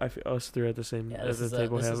 Yeah. Us three at the same Yeah, at the this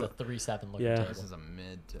table is have a 3.7 looking Yeah. table. This is a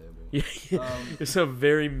mid table. Yeah, it's a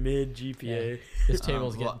very mid GPA. This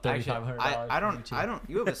table's getting $3,500. I don't.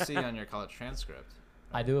 You have a C on your college transcript.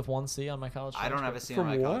 I do have one C on my college transcript. I don't have a C From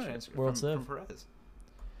on my college what? transcript. World From Civ. Perez.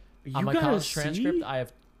 You On my got a college C? transcript, I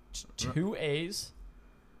have 2 A's,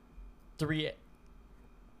 3.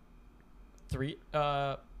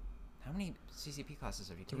 How many CCP classes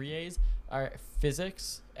have you taken? 3 A's. All right,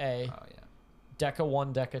 physics A, Oh yeah. Deca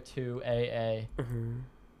 1, Deca 2, AA.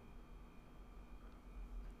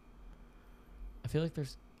 I feel like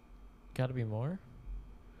there's got to be more.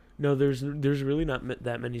 No, there's really not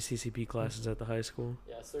that many CCP classes at the high school.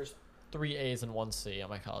 Yes, there's 3 A's and 1 C on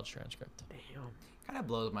my college transcript. Damn. Kind of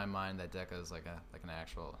blows my mind that DECA is like an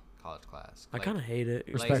actual college class. I kind of hate it.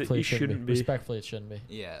 Respectfully, You shouldn't be. Respectfully, it shouldn't be.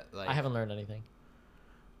 Yeah, like I haven't learned anything.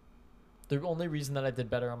 The only reason that I did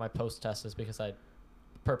better on my post-test is because I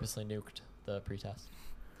purposely nuked the pre-test.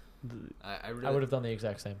 I would have done the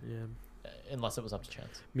exact same, Yeah. unless it was up to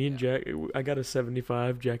chance. Me and Jack, I got a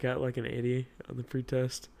 75. Jack got like an 80 on the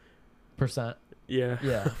pre-test. Percent. Yeah.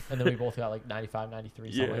 Yeah, and then we both got like 95,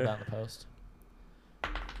 93, something like that in the post.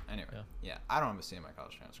 Anyway, Yeah. I don't have a C in my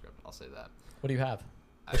college transcript. I'll say that. What do you have?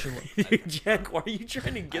 Jack, why are you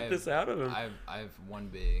trying to get this out of him? I have 1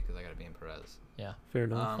 B because I got a B in Perez. Yeah, Fair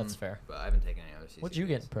enough. that's fair. But I haven't taken any other CCPs. What'd you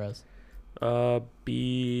get in Perez?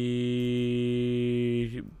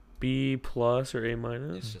 B plus or A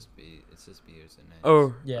minus. It's just B. It's just B or an A.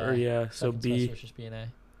 Oh, Yeah. yeah. So Second B. semester, just B and A.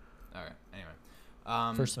 All right.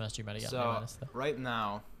 Anyway. First semester you might have gotten A minus though. Right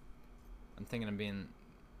now, I'm thinking of being.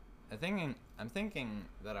 I'm thinking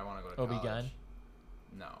that I want to go to OB college.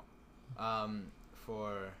 Gyn? No.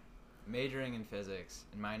 For majoring in physics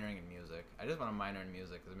and minoring in music. I just want to minor in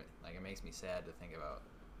music because it makes me sad to think about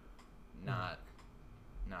not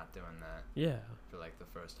doing that Yeah. for like the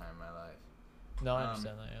first time in my life. No, I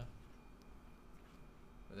understand that. Yeah.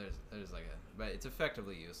 But there's like but it's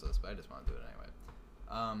effectively useless. But I just want to do it anyway.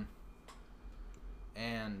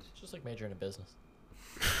 And It's just like majoring in business.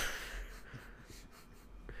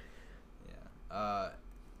 yeah.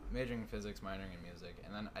 Majoring in physics, minoring in music,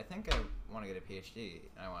 and then I think I want to get a PhD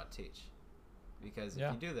and I want to teach, because if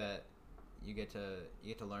you do that, you get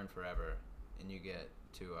to learn forever, and you get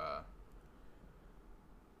to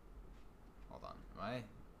hold on,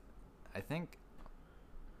 I think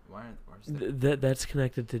That's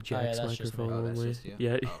connected to Jack's that's just me. microphone Oh, that's only. just you?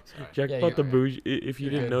 Yeah, Oh, sorry. Jack Yeah, bought the you're- bougie. If you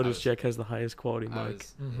you're didn't good. notice, Jack has the highest quality mic.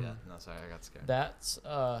 Yeah, no, sorry, I got scared. That's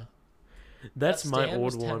That's that my stand old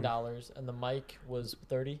was one. $10 and the mic was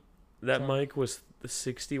 30. That Sorry. mic was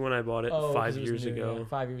 60 when I bought it 'cause 5 it was years new, ago. yeah,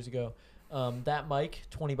 5 years ago. That mic,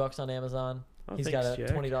 $20 on Amazon. Oh, He's thanks, got a Jack.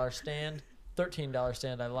 $20 stand, $13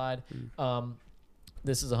 stand. I lied.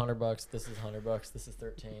 This is $100. This is $100. This is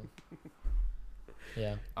 13.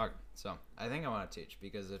 Yeah. Okay, so I think I want to teach,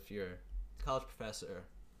 because if you're a college professor,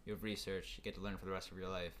 you have research, you get to learn for the rest of your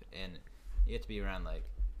life, and you get to be around like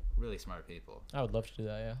really smart people. I would love to do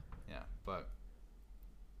that. Yeah. Yeah, but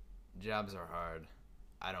jobs are hard.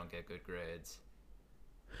 I don't get good grades.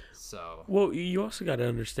 So Well, you also got to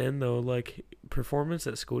understand though, like performance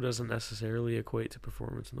at school doesn't necessarily equate to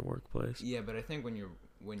performance in the workplace. yeah, but I think when your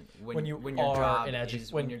are job an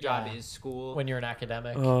when your job yeah. is school, When you're an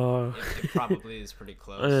academic. it probably is pretty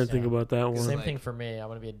close. I didn't think Yeah. about that one. Same like- thing for me. I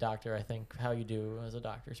want to be a doctor. I think how you do as a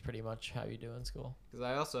doctor is pretty much how you do in school. Because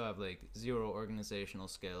I also have like zero organizational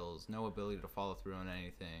skills, no ability to follow through on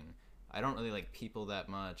anything. I don't really like people that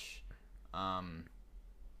much.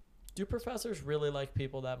 Do professors really like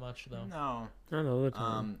people that much though? No. Not all the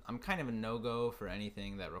time. I'm kind of a no-go for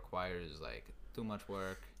anything that requires like too much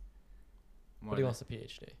work. But he wants a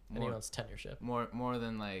PhD and he more- wants tenureship, more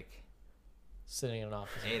than like sitting in an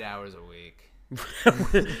office. 8 hours a week.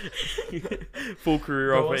 Full career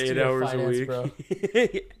Bro off of wants to 8 be a hours a finance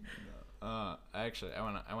week. bro. Actually,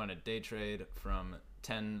 I want to day trade from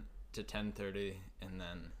 10 to 10:30, and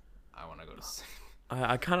then I want to go to sleep.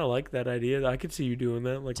 I kind of like that idea. I could see you doing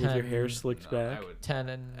that, like with your hair 10 slicked No, back. I would 10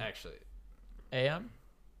 and actually. a.m.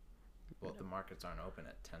 Well, the markets aren't open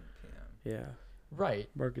at 10 p.m. Yeah, Right.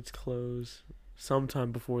 markets close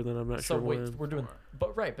sometime before then. I'm not So sure wait, when. we're doing,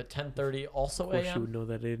 but 10:30 also Of course, you a.m. would know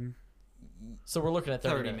that, Aiden. So we're looking at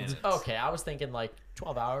 30 minutes. minutes. Okay, I was thinking like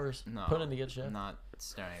 12 hours. No, Put in the good shit. Not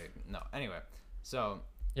staring. No. Anyway, so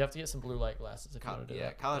You have to get some blue light glasses if you want to do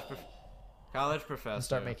that. college professor. And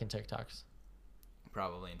start making TikToks.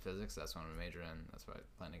 Probably in physics. That's what I'm gonna major in. That's what I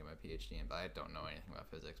plan to get my PhD in. But I don't know anything about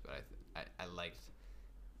physics. But I liked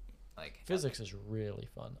like Physics is really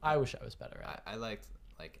fun. I wish I was better at it. I liked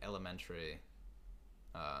like elementary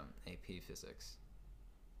AP physics.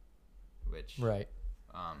 which right.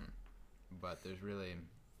 But there's really,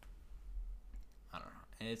 I don't know,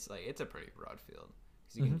 and it's like it's a pretty broad field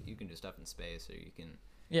because you can do stuff in space, or you can.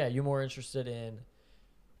 Yeah, you're more interested in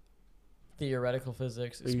theoretical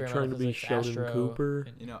physics, Are you experimental trying to be physics, Sheldon astro, Cooper?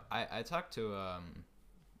 and- You know, I talked to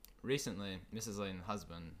recently Mrs. Layden's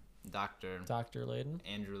husband, Dr. Dr. Layden.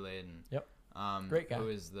 Andrew Layden. Yep. Great guy. Who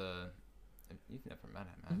is you've never met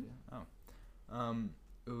him, have you? Oh.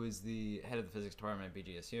 Who is the head of the physics department at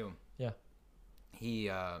BGSU. Yeah. He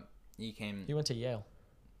came. He went to Yale.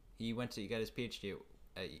 He got his PhD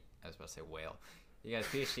at, I was about to say Whale. He got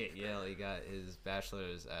his PhD at Yale. He got his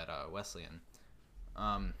bachelor's at Wesleyan.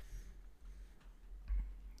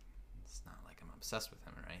 It's not like I'm obsessed with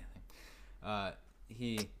him or anything.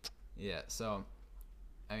 So,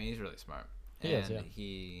 I mean, he's really smart. He is, yeah.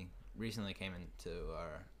 He recently came into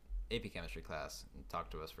our AP chemistry class and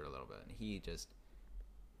talked to us for a little bit. And he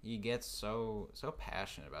gets so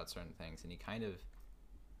passionate about certain things, and he kind of,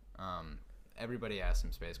 everybody asks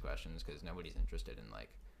him space questions because nobody's interested in, like,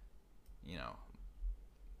 you know,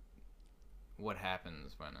 what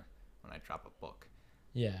happens when I drop a book.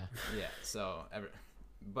 Yeah. Yeah. So,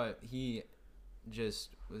 but he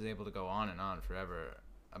just was able to go on and on forever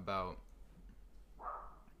about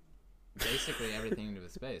basically everything to do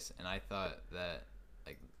with space, and I thought that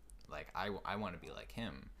like I want to be like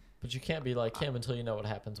him. But you can't be like him until you know what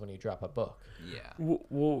happens when you drop a book. Yeah.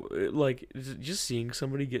 Well, like, just seeing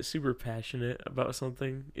somebody get super passionate about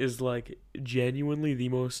something is, like, genuinely the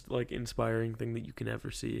most, like, inspiring thing that you can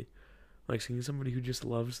ever see. Like, seeing somebody who just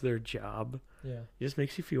loves their job, Yeah. it just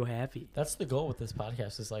makes you feel happy. That's the goal with this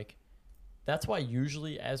podcast is, like, that's why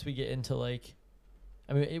usually as we get into, like,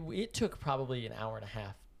 I mean, it took probably an hour and a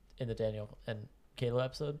half in the Daniel and Kayla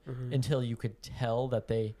episode until you could tell that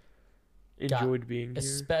they enjoyed being here.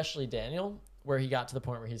 Especially Daniel, where he got to the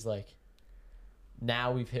point where he's like,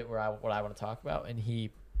 now we've hit what I want to talk about, and he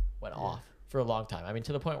went off for a long time. I mean,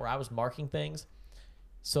 to the point where I was marking things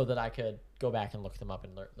so that I could go back and look them up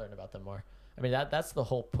and learn about them more. I mean, that's the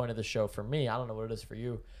whole point of the show for me. I don't know what it is for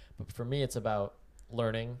you, but for me, it's about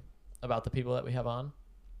learning about the people that we have on.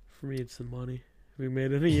 For me, it's the money. We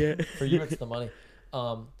made any yet? For you, it's the money.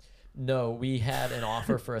 No, we had an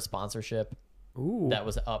offer for a sponsorship. Ooh. That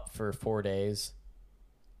was up for 4 days,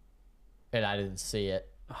 and I didn't see it.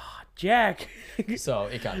 Oh, Jack. So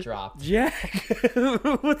it got dropped. Jack.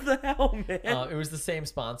 What the hell, man? It was the same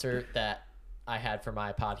sponsor that I had for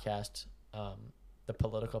my podcast, the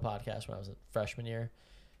political podcast, when I was a freshman year,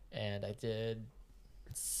 and I did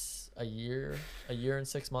a year and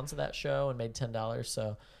 6 months of that show and made $10.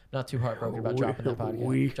 So not too heartbroken about dropping that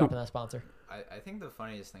podcast, dropping that sponsor. I think the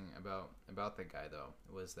funniest thing about the guy though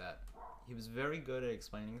was that he was very good at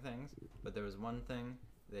explaining things, but there was one thing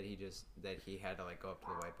that he had to, like, go up to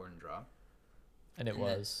the whiteboard and draw. And it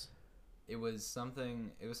was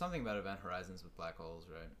something about event horizons with black holes,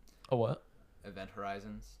 right? A what? Event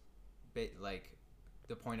horizons. Like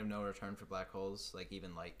the point of no return for black holes, like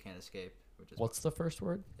even light can't escape, which is What's the first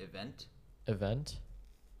word? Event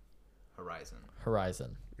horizon.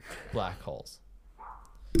 Black holes.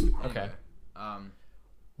 Anyway, okay.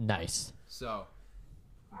 Nice. So,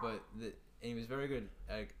 and he was very good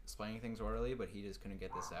at explaining things orally, but he just couldn't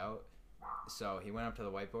get this out. So he went up to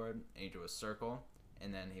the whiteboard and he drew a circle,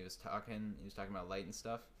 and then he was talking about light and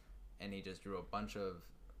stuff, and he just drew a bunch of,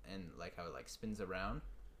 and like how it like spins around.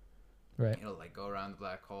 Right. It'll like go around the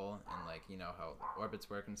black hole, and like, you know how the orbits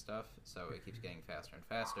work and stuff, so it keeps getting faster and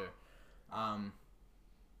faster.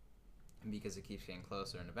 Because it keeps getting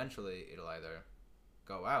closer, and eventually it'll either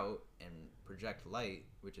go out and project light,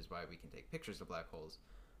 which is why we can take pictures of black holes,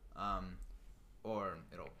 or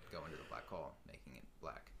it'll go into the black hole, making it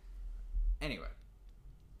black. Anyway,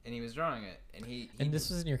 and he was drawing it, and he and this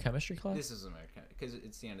was in your chemistry class? This is American, because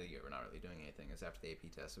it's the end of the year. We're not really doing anything. It's after the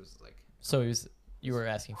AP test. It was like... So you were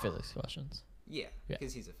asking physics questions? Yeah,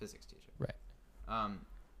 because he's a physics teacher. Right.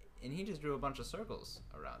 And he just drew a bunch of circles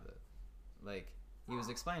around it. Like, he was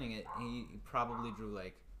explaining it, he probably drew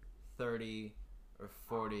like 30 or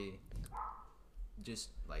 40 just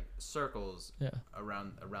like circles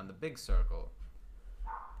around the big circle.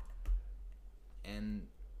 And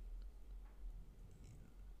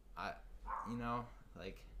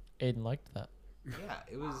like, Aiden liked that. Yeah,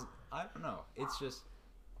 it was, I don't know, it's just,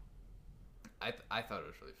 I thought it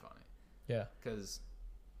was really funny. Yeah. Because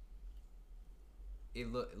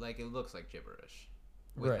it looks like gibberish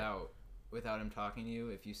without him talking to you.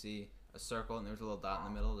 If you see a circle and there's a little dot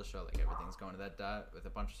in the middle to show like everything's going to that dot, with a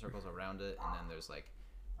bunch of circles around it, and then there's like,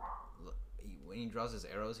 when he draws his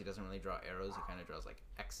arrows, he doesn't really draw arrows, he kind of draws like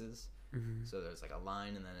X's. Mm-hmm. So there's like a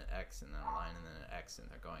line and then an X and then a line and then an X, and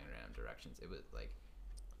they're going in random directions. It was like,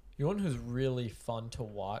 You know one who's really fun to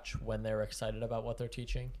watch when they're excited about what they're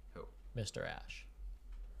teaching? Who? Mr. Ash.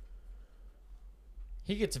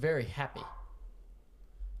 He gets very happy.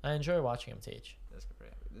 I enjoy watching him teach. That's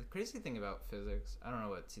great. The crazy thing about physics, I don't know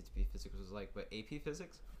what CTP physics was like, but AP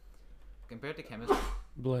physics, compared to chemistry...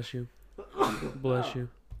 Bless you. Bless you.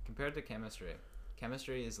 Compared to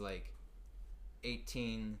chemistry is like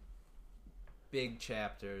 18 big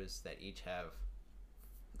chapters that each have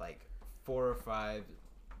like 4 or 5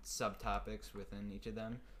 subtopics within each of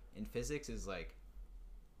them. In physics is like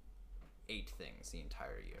 8 things the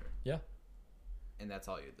entire year. Yeah. And that's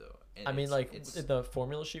all you do. And I mean, like, the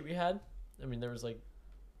formula sheet we had, I mean, there was like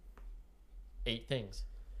 8 things.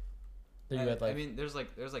 That you had, like, I mean, there's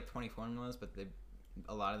like 20 formulas, but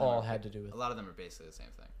a lot of them all had to do with. A lot of them are basically the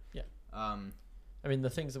same thing. Yeah. I mean, the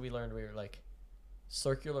things that we learned, we were like,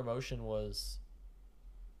 circular motion was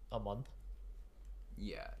a month.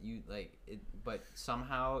 Yeah, you like it, but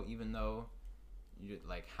somehow, even though you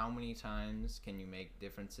like, how many times can you make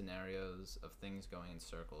different scenarios of things going in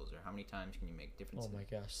circles, or how many times can you make different? Oh my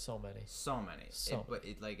gosh, so many. But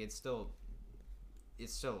it's still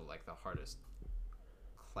like the hardest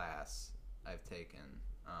class I've taken.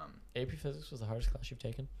 AP Physics was the hardest class you've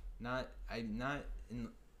taken? I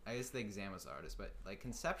guess the exam was the hardest, but like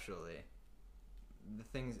conceptually, the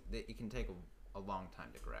things that it can take a long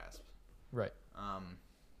time to grasp. Right.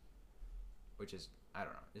 Which is, I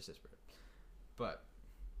don't know, it's just weird. But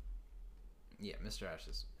yeah, Mr. Ash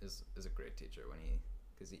is a great teacher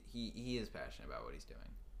because he is passionate about what he's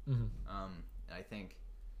doing. Mm-hmm. And I think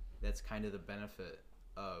that's kind of the benefit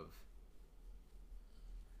of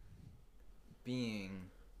being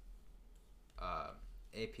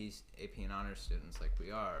AP and honors students like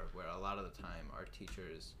we are, where a lot of the time our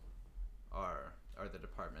teachers are the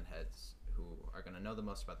department heads who are going to know the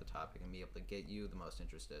most about the topic and be able to get you the most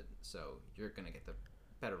interested, so you're going to get the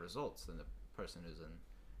better results than the person who's in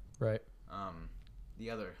the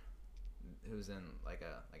other, who's in like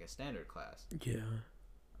a standard class. Yeah.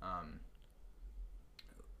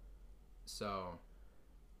 So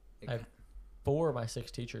I have 4 of my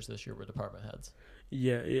 6 teachers this year were department heads.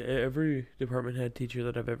 Yeah, every department head teacher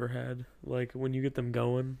that I've ever had, like, when you get them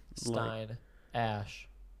going, Stein, Ash,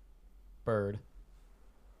 Bird.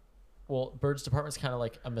 Well, Bird's department's kind of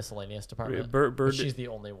like a miscellaneous department. Bird, she's the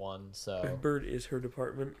only one, so. Bird is her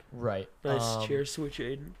department. Right. Nice chair switch,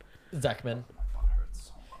 Aiden. Zekman. my butt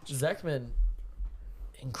hurts so much. Zekman,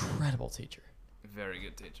 incredible teacher. Very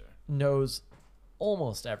good teacher. Knows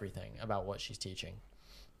almost everything about what she's teaching.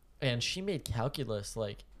 And she made calculus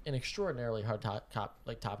like an extraordinarily hard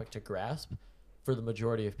topic to grasp for the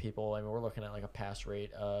majority of people. I mean, we're looking at like a pass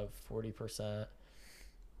rate of 40%,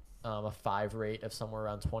 a 5 rate of somewhere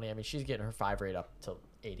around 20. I mean, she's getting her 5 rate up to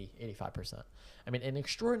 80, 85%. I mean, an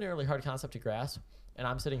extraordinarily hard concept to grasp. And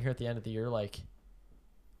I'm sitting here at the end of the year like,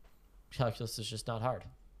 calculus is just not hard.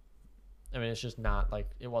 I mean, it's just not like,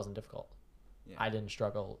 it wasn't difficult. Yeah. I didn't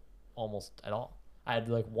struggle almost at all. I had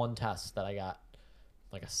like one test that I got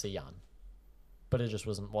like a C on, but it just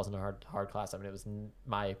wasn't a hard class. I mean, it was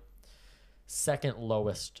my second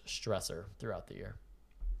lowest stressor throughout the year.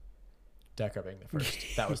 DECA being the first.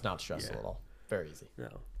 That was not stressful at all. Very easy.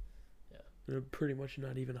 No. Yeah. Pretty much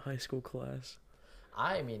not even a high school class.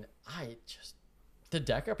 I mean, the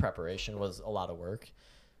DECA preparation was a lot of work.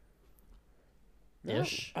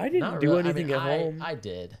 Ish. I didn't do anything at home. I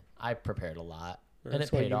did. I prepared a lot. That's and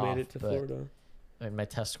it why paid you off. made it to Florida. I mean, my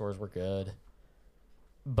test scores were good,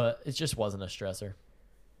 but it just wasn't a stressor.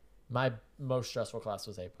 My most stressful class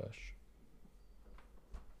was A-Push.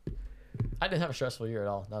 I didn't have a stressful year at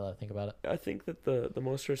all, now that I think about it. I think that the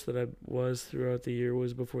most stress that I was throughout the year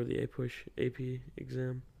was before the A-Push AP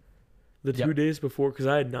exam. The 2 days before, because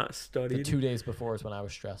I had not studied. The 2 days before is when I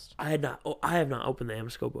was stressed. I have not opened the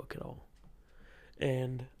AMSCO book at all.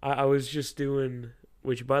 And I was just doing,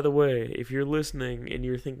 which, by the way, if you're listening and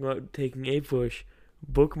you're thinking about taking A-Push,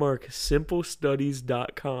 bookmark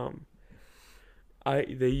simplestudies.com.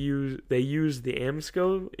 They use the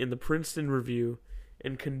AMSCO in the Princeton Review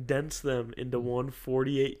and condense them into one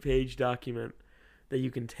 48-page document that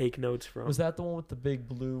you can take notes from. Was that the one with the big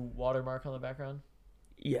blue watermark on the background?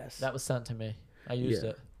 Yes. That was sent to me. I used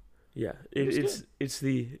it. Yeah, it's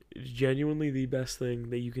genuinely the best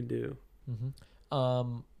thing that you can do. Mm-hmm.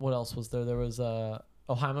 What else was there? There was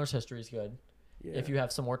Heimler's history is good. Yeah. If you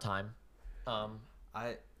have some more time. The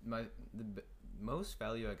most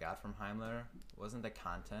value I got from Heimler wasn't the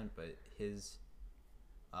content, but his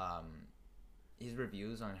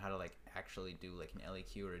reviews on how to like actually do like an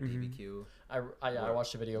LEQ or a DBQ. I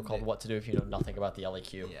watched a video called "What to Do If You Know Nothing About the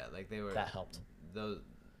LEQ." Yeah, like they were. That helped.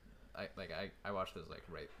 I watched those like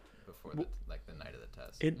right before the night of the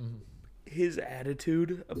test. His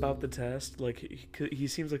attitude about the test, like he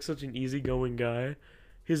seems like such an easygoing guy.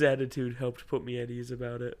 His attitude helped put me at ease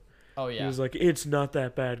about it. Oh yeah. He was like, "It's not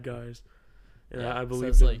that bad, guys," and I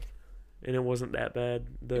believed so him. like, and it wasn't that bad.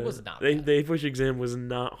 It was not bad. The English exam was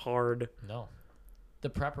not hard. No. The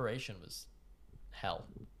preparation was hell.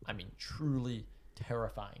 I mean, truly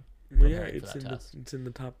terrifying. Yeah, it's in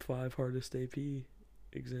the top 5 hardest AP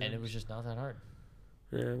exams. And it was just not that hard.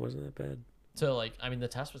 Yeah, it wasn't that bad. So, like, I mean, the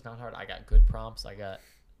test was not hard. I got good prompts. I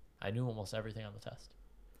knew almost everything on the test.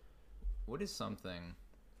 What is something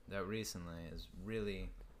that recently has really,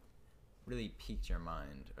 really piqued your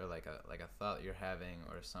mind, or like a thought you're having,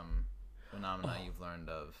 or some phenomena you've learned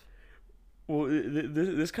of? Well,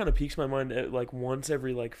 this kind of piques my mind at like once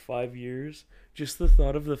every like 5 years. Just the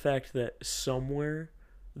thought of the fact that somewhere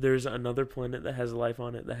there's another planet that has life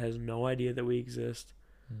on it that has no idea that we exist.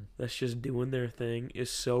 That's just doing their thing is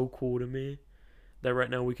so cool to me. That right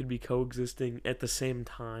now we could be coexisting at the same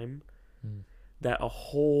time. That a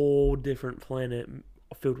whole different planet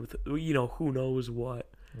filled with, who knows what,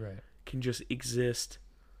 right, can just exist.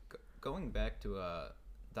 Going back to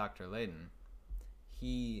Dr. Layden,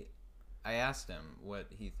 I asked him what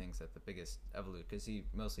he thinks that the biggest evolution, because he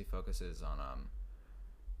mostly focuses on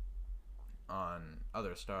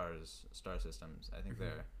other star systems. I think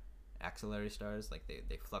they're axillary stars, like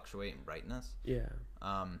they fluctuate in brightness. Yeah.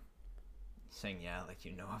 Saying like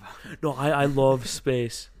you know about it. No, I love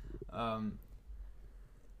space.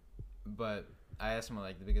 But I asked him what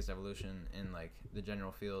like the biggest evolution in like the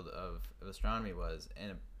general field of astronomy was,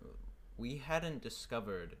 and we hadn't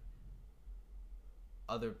discovered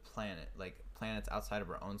other planets outside of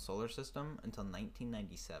our own solar system until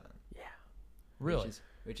 1997. Yeah. Really?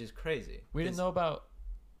 Which is crazy. We didn't know about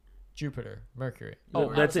Jupiter, Mercury.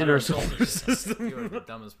 That's in our solar system. You are the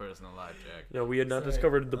dumbest person alive, Jack. No, we had not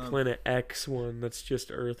discovered the planet X one. That's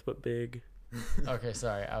just Earth but big. Okay,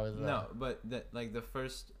 sorry. I was No, but the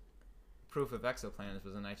first proof of exoplanets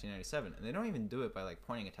was in 1997, and they don't even do it by like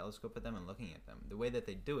pointing a telescope at them and looking at them. The way that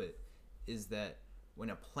they do it is that when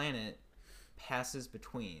a planet passes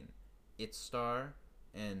between its star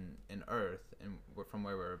and Earth, and from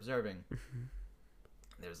where we're observing,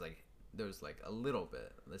 there's like a little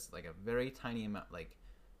bit, it's like a very tiny amount, like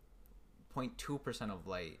 0.2% of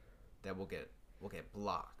light that will get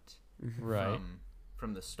blocked right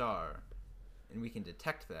from the star, and we can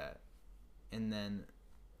detect that, and then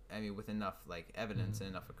with enough like evidence and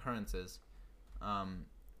enough occurrences,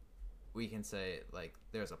 we can say like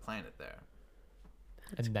there's a planet there.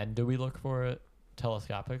 And then do we look for it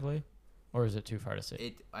telescopically, or is it too far to see?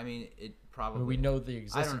 It probably. We know the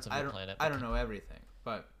existence of the planet. I don't know everything,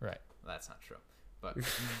 but right. That's not true. But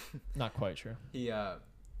not quite true. It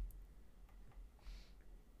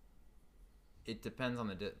depends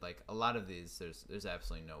on like a lot of these. There's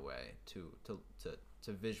absolutely no way to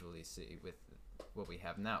visually see with what we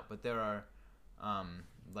have now. But there are,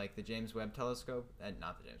 like the James Webb Telescope,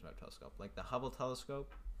 not the James Webb Telescope, like the Hubble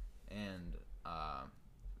Telescope, and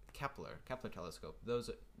Kepler Telescope. Those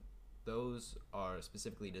are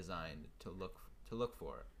specifically designed to look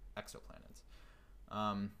for exoplanets.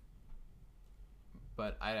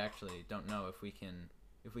 But I actually don't know if we can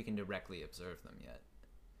directly observe them yet.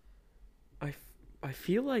 I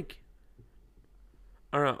feel like,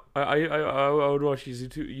 I don't know. I would watch these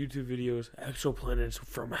YouTube videos, exoplanets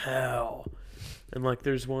from hell, and like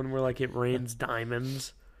there's one where like it rains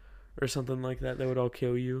diamonds or something like that would all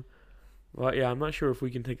kill you. Well, yeah, I'm not sure if we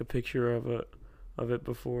can take a picture of it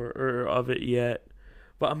before or of it yet.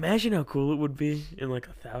 But imagine how cool it would be in like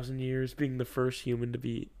 1,000 years being the first human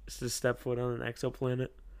to step foot on an exoplanet.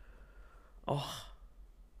 Oh,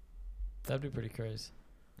 that'd be pretty crazy.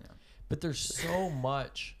 Yeah. But there's so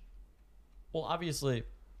much. Well, obviously,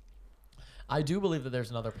 I do believe that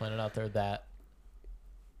there's another planet out there that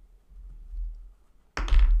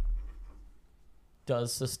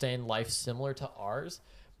does sustain life similar to ours.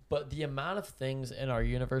 But the amount of things in our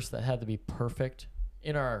universe that had to be perfect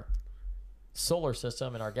in our solar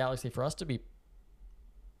system, in our galaxy, for us to be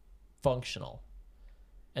functional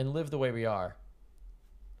and live the way we are,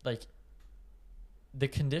 like the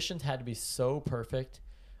conditions had to be so perfect.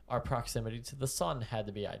 Our proximity to the sun had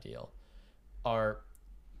to be ideal. Our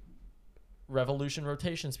revolution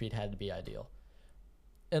rotation speed had to be ideal.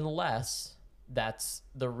 Unless that's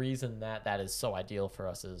the reason that is so ideal for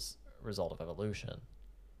us as a result of evolution.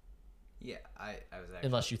 Yeah, I was actually...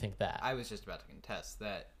 Unless you think that. I was just about to contest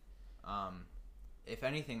that. If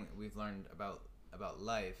anything we've learned about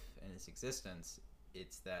life and its existence,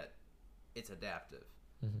 it's that it's adaptive.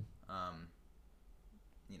 Mm-hmm.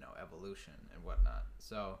 Evolution and whatnot.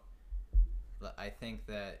 So I think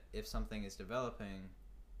that if something is developing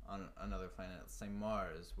on another planet, let's say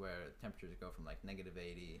Mars, where temperatures go from like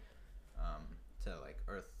 -80 to like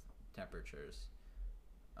Earth temperatures,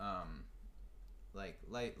 like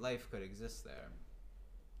life could exist there.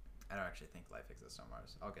 I don't actually think life exists on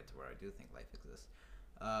Mars. I'll get to where I do think life exists.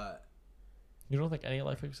 You don't think any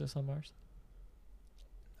life exists on Mars?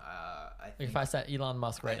 I Like think if I sat Elon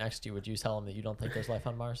Musk right next to you, would you tell him that you don't think there's life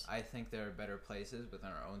on Mars? I think there are better places within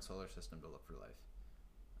our own solar system to look for life.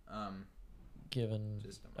 Given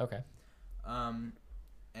System. okay,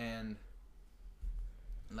 and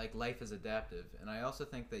like life is adaptive, and I also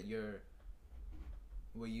think that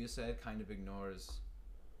what you said kind of ignores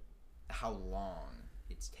how long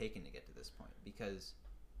it's taken to get to this point, because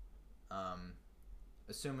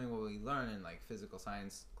assuming what we learn in like physical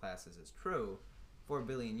science classes is true, 4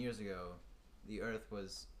 billion years ago the Earth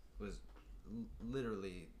was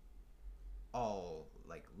literally all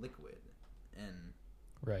like liquid and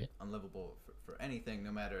right. unlivable for anything,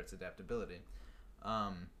 no matter its adaptability.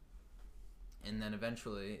 And then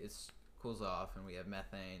eventually it cools off, and we have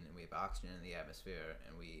methane, and we have oxygen in the atmosphere,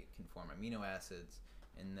 and we can form amino acids,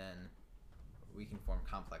 and then we can form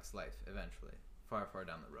complex life eventually, far, far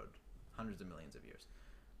down the road, hundreds of millions of years.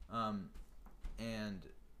 And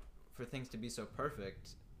for things to be so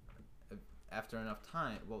perfect after enough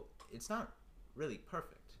time, well, it's not really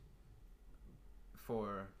perfect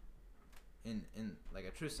for in like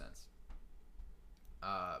a true sense.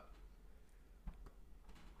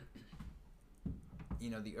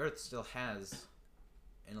 The Earth still has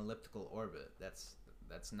an elliptical orbit that's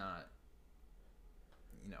not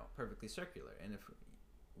perfectly circular, and if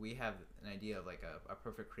we have an idea of like a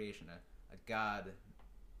perfect creation, a God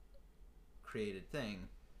created thing,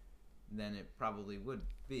 then it probably would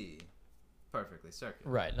be perfectly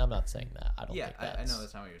circular. Right, and I'm not saying that. I don't think that's... I know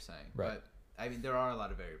that's not what you're saying. Right. But I mean, there are a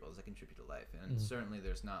lot of variables that contribute to life, and certainly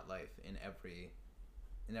there's not life in every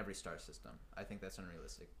star system. I think that's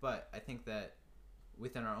unrealistic. But I think that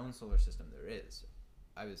within our own solar system there is.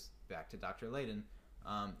 I was back to Dr. Layden.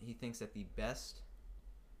 He thinks that he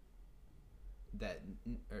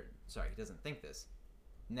doesn't think this.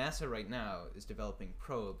 NASA right now is developing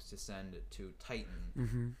probes to send to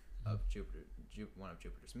Titan of Jupiter, one of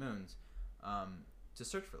Jupiter's moons, to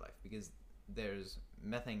search for life, because there's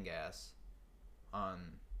methane gas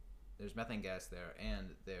there,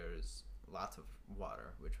 and there's lots of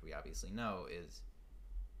water, which we obviously know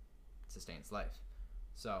sustains life.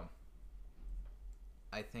 So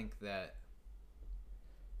I think that...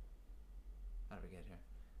 How did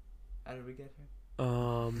we get here?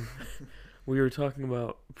 We were talking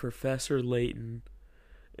about Professor Layton,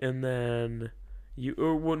 and then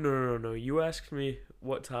no. You asked me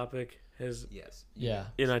what topic has... Yes. Yeah.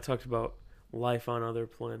 And I talked about life on other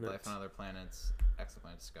planets. Life on other planets,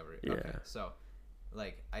 exoplanet discovery. Yeah. Okay, so,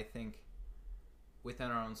 like, I think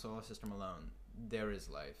within our own solar system alone, there is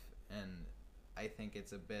life, and I think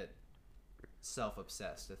it's a bit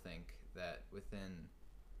self-obsessed to think that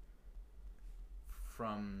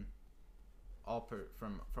from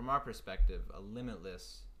our perspective, a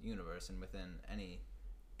limitless universe, and within any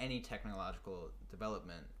technological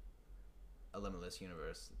development, a limitless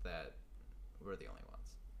universe, that we're the only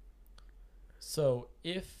ones. So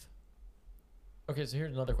so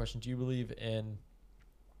here's another question. Do you believe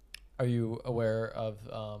are you aware of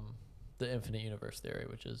the infinite universe theory,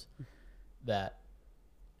 which is that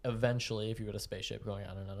eventually, if you go to a spaceship going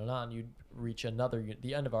on and on and on, you'd reach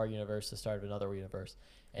the end of our universe, the start of another universe.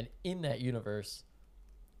 And in that universe,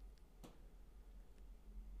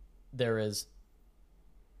 there is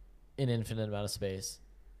an infinite amount of space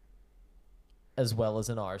as well as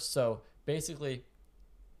in ours. So basically,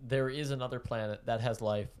 there is another planet that has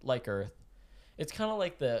life like Earth. It's kind of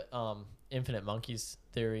like the infinite monkeys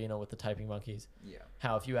theory, with the typing monkeys. Yeah.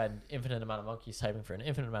 How if you had an infinite amount of monkeys typing for an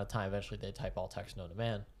infinite amount of time, eventually they type all text known to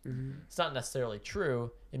man. Mm-hmm. It's not necessarily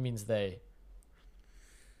true. It means they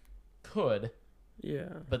could. Yeah.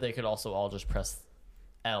 But they could also all just press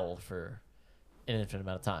L for an infinite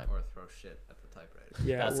amount of time. Or throw shit at the typewriter.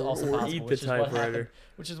 Yeah, That's or possible, eat the typewriter.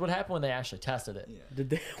 Which is what happened when they actually tested it. Yeah. Did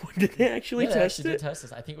they actually They test actually it? did test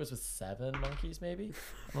this. I think it was with 7 monkeys, maybe.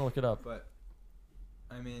 I'm gonna look it up. But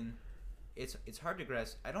I mean, it's hard to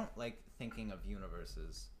grasp. I don't like thinking of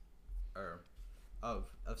universes or of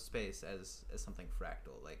space as something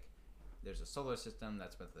fractal. Like, there's a solar system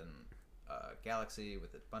that's within a galaxy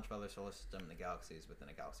with a bunch of other solar systems. The galaxy is within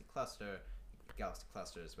a galaxy cluster. The galaxy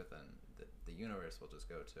cluster is within the universe we'll just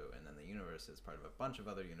go to, and then the universe is part of a bunch of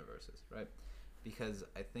other universes, right? Because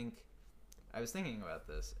I was thinking about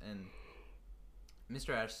this, and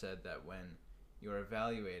Mr. Ash said that when you're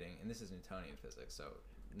evaluating, and this is Newtonian physics, so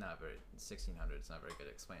not very 1600s. Not very good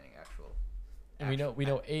at explaining actual. And we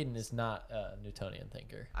know Aiden is not a Newtonian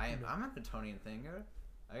thinker. I'm a Newtonian thinker.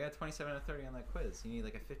 I got 27 out of 30 on that quiz. You need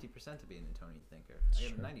like a 50% to be a Newtonian thinker. I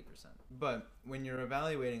got a 90%. But when you're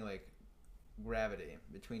evaluating like gravity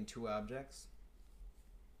between two objects,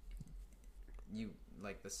 you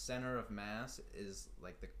like the center of mass is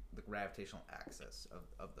like the gravitational axis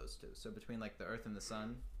of those two. So between like the Earth and the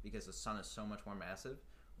Sun, because the Sun is so much more massive,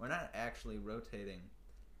 we're not actually rotating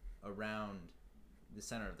around the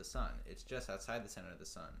center of the Sun. It's just outside the center of the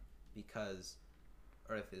Sun because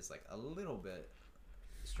Earth is like a little bit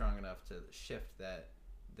strong enough to shift that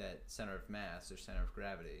center of mass or center of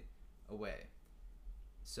gravity away.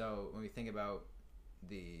 So when we think about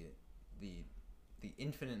the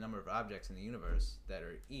infinite number of objects in the universe that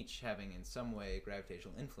are each having in some way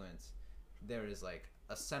gravitational influence, there is like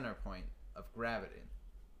a center point of gravity.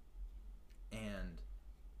 And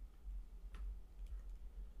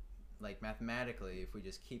like mathematically, if we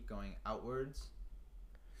just keep going outwards,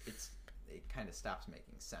 it kind of stops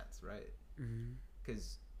making sense, right?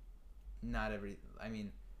 Because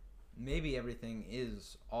maybe everything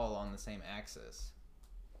is all on the same axis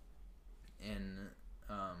in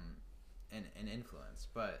influence,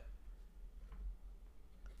 but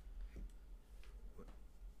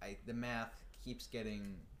the math keeps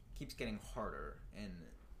getting harder and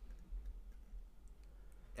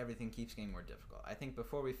everything keeps getting more difficult. I think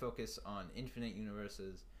before we focus on infinite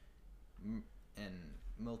universes and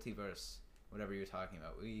multiverse, whatever you're talking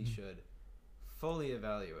about, we should fully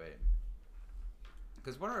evaluate,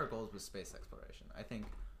 because what are our goals with space exploration? I think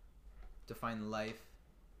to find life,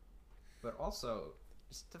 but also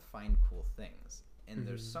just to find cool things. And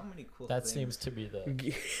there's so many cool things. That seems to be the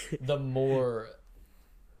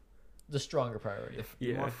stronger priority.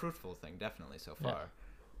 The more fruitful thing, definitely, so far.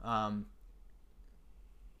 Yeah. And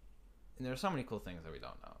there are so many cool things that we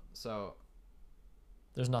don't know. So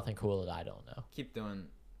there's nothing cool that I don't know. Keep doing.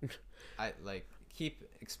 Keep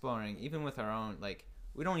exploring, even with our own. Like,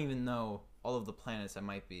 we don't even know all of the planets that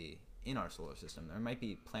might be in our solar system. There might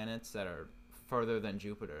be planets that are further than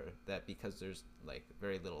Jupiter, that because there's like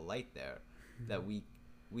very little light there, that we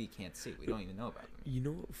can't see. We don't even know about them. You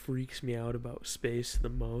know what freaks me out about space the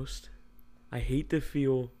most? I hate to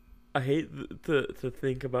think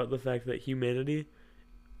about the fact that humanity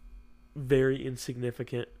very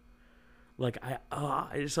insignificant. Like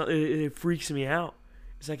it freaks me out.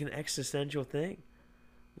 It's like an existential thing.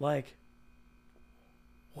 Like,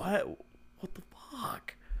 what the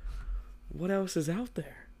fuck? What else is out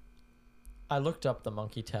there? I looked up the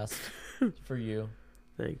monkey test for you.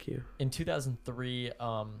 Thank you. In 2003,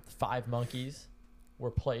 5 monkeys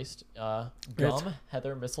were placed. Gum,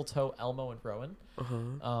 Heather, Mistletoe, Elmo, and Rowan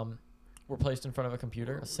were placed in front of a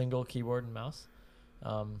computer, a single keyboard and mouse.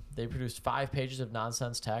 They produced 5 pages of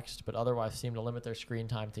nonsense text, but otherwise seemed to limit their screen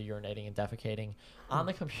time to urinating and defecating on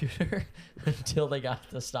the computer until they got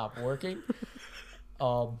to stop working.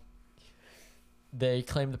 They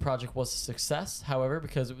claimed the project was a success, however,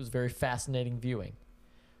 because it was very fascinating viewing.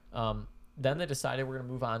 Then they decided we're going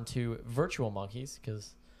to move on to virtual monkeys,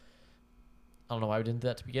 because I don't know why we didn't do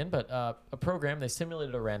that to begin, but a program, they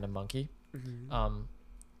simulated a random monkey.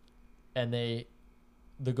 And the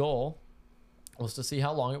goal was to see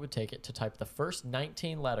how long it would take it to type the first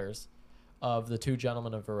 19 letters of the 2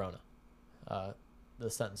 Gentlemen of Verona. The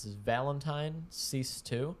sentence is Valentine cease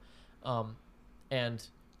to. And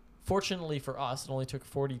fortunately for us, it only took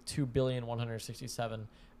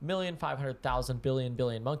 42,167,500,000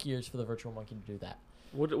 billion monkey years for the virtual monkey to do that.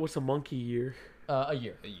 What's a monkey year? A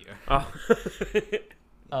year. Oh.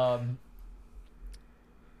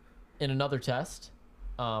 In another test,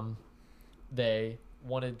 they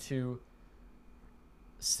wanted to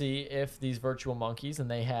see if these virtual monkeys,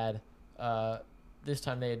 and they had this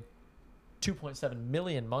time they had 2.7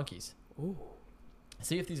 million monkeys. Ooh.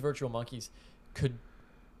 See if these virtual monkeys could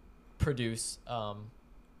produce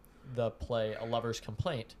the play A Lover's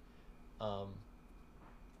Complaint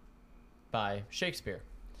by Shakespeare.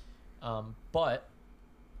 But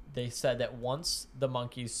they said that once the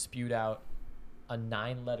monkeys spewed out a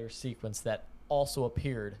 9-letter sequence that also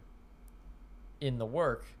appeared in the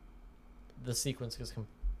work, the sequence was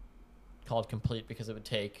called complete, because it would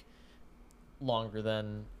take longer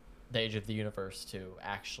than the age of the universe to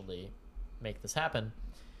actually make this happen.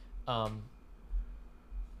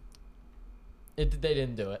 They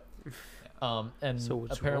didn't do it. And so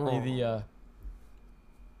apparently wrong? The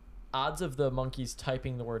odds of the monkeys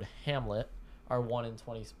typing the word Hamlet are 1 in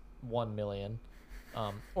 21 million.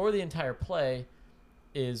 Or the entire play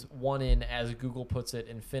is 1 in, as Google puts it,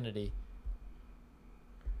 infinity,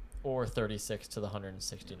 or 36 to the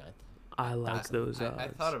 169th. I like those odds. I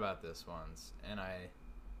thought about this once, and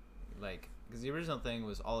because the original thing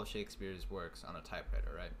was all of Shakespeare's works on a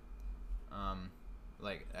typewriter, right? I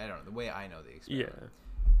don't know, the way I know the experiment.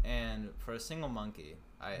 Yeah. And for a single monkey,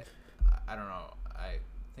 I don't know, I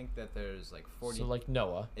think that there's like 40. So like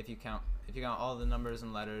Noah. If you count all the numbers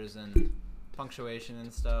and letters and punctuation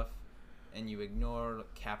and stuff, and you ignore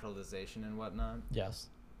capitalization and whatnot. Yes.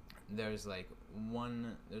 There's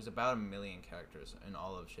about 1 million characters in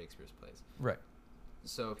all of Shakespeare's plays. Right.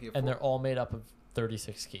 So if you have and they're all made up of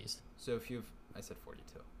 36 keys. So if I said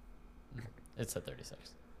 42. It said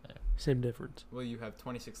 36. Yeah. Same difference. Well, you have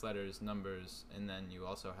 26 letters, numbers, and then you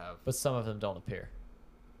also have. But some of them don't appear.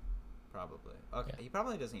 Probably. Okay. Yeah. He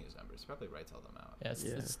probably doesn't use numbers. He probably writes all them out. Yeah,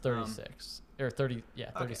 it's 36 or 30.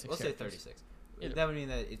 Yeah, 36. Okay, we'll say characters. 36. That would mean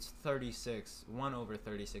that it's 36, 1 over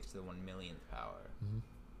 36 to the 1 millionth power,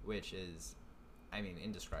 which is,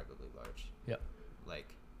 indescribably large. Yep.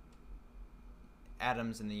 Like,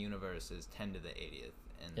 atoms in the universe is 10 to the 80th,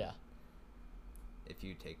 and if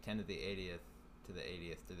you take 10 to the 80th to the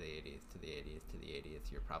 80th to the 80th to the 80th to the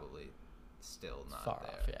 80th, you're probably still not far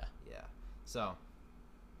there. off. Yeah. Yeah. So,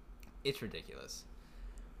 it's ridiculous.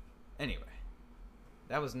 Anyway,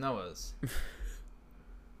 that was Noah's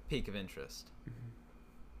peak of interest.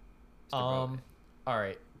 All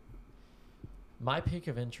right. My peak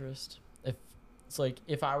of interest, if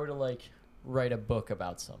I were to write a book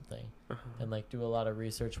about something and do a lot of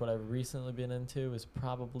research, what I've recently been into is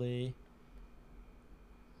probably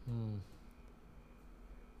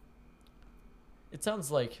it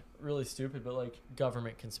sounds really stupid, but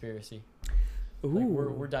government conspiracy. Ooh.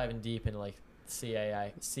 We're diving deep into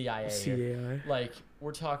CIA here.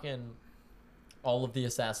 We're talking all of the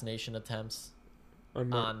assassination attempts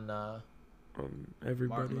on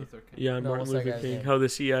everybody. Martin Luther King. Yeah, on Martin Luther King. Name? How the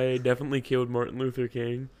CIA definitely killed Martin Luther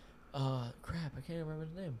King. Crap, I can't remember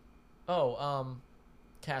his name. Oh,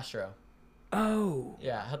 Castro. Oh.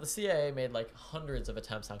 Yeah, how the CIA made hundreds of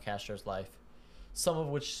attempts on Castro's life, some of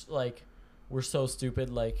which were so stupid.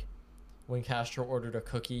 When Castro ordered a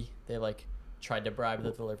cookie, they tried to bribe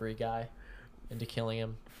the delivery guy into killing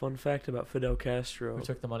him. Fun fact about Fidel Castro: who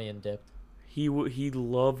took the money and dipped. He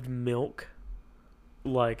loved milk,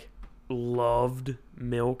 loved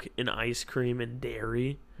milk and ice cream and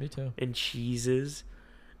dairy. Me too. And cheeses.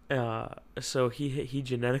 So he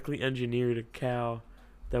genetically engineered a cow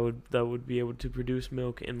that would be able to produce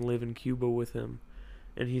milk and live in Cuba with him,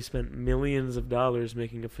 and he spent millions of dollars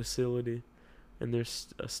making a facility, and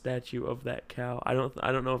there's a statue of that cow. I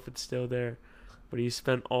don't know if it's still there, but he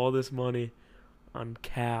spent all this money on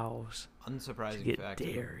cows. Unsurprising fact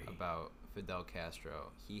dairy. About Fidel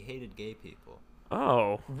Castro: he hated gay people.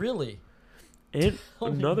 Oh, really? And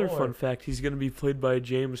another fun fact: he's going to be played by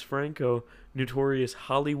James Franco, notorious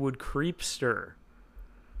Hollywood creepster.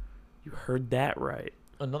 You heard that right.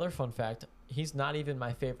 Another fun fact: he's not even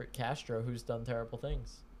my favorite Castro who's done terrible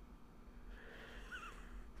things.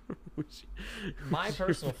 My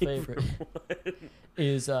personal favorite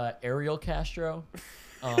is Ariel Castro.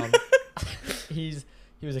 He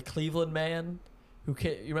was a Cleveland man who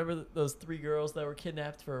you remember those 3 girls that were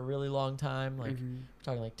kidnapped for a really long time, we're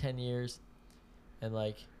talking 10 years, and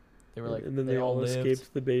they were and then they all lived.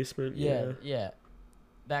 Escaped the basement. Yeah,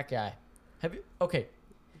 that guy. Okay,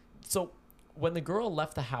 so when the girl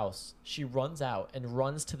left the house, she runs out and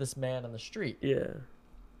runs to this man on the street. Yeah.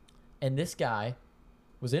 And this guy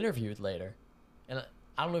was interviewed later. And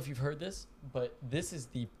I don't know if you've heard this, but this is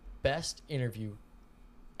the best interview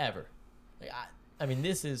ever.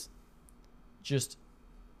 This is just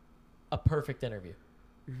a perfect interview.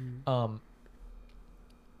 Mm-hmm.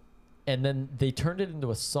 And then they turned it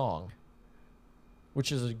into a song,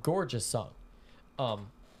 which is a gorgeous song.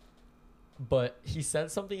 But he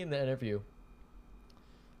said something in the interview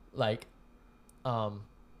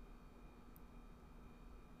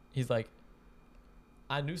he's like,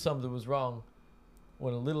 I knew something was wrong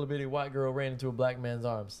when a little bitty white girl ran into a black man's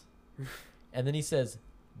arms. And then he says,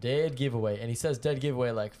 dead giveaway. And he says dead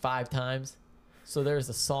giveaway 5 times. So there's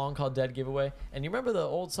a song called Dead Giveaway. And you remember the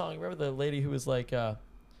old song? You remember the lady who was there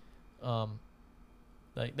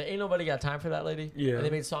ain't nobody got time for that lady? Yeah. And they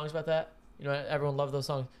made songs about that. Everyone loved those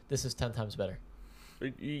songs. This is 10 times better.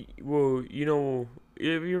 Well,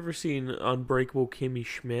 have you ever seen Unbreakable Kimmy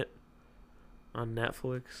Schmidt on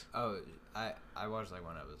Netflix? Oh, I watched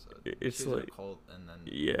one episode. It's She's in a cult, and then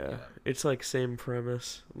it's same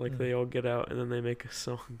premise. They all get out and then they make a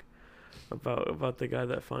song about the guy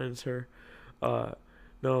that finds her.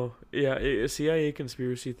 CIA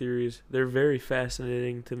conspiracy theories, they're very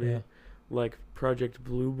fascinating to me. Yeah. Project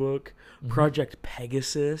Blue Book, Project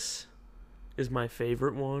Pegasus is my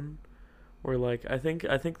favorite one, where like I think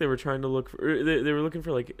they were trying to look for they were looking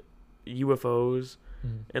for like UFOs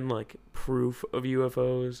and like proof of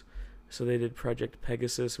UFOs. So they did Project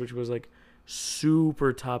Pegasus, which was like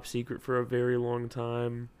super top secret for a very long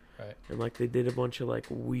time. Right. And like they did a bunch of like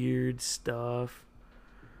weird stuff.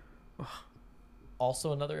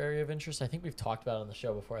 Also, another area of interest, I think we've talked about it on the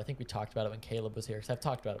show before. I think we talked about it when Caleb was here, because I've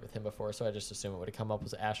talked about it with him before, so I just assume it would have come up,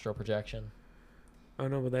 was astral projection. Oh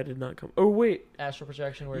no, but that did not come. Oh wait, Astral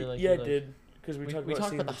projection, where yeah, you it did, because we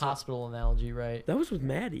talked about the hospital analogy, right? That was with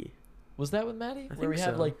Maddie. Was that with Maddie? I where we think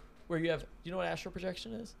have so. like, where you have, do you know what astral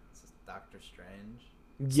projection is? This is Doctor Strange.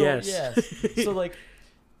 Yes. So, yes. So like,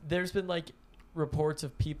 there's been like reports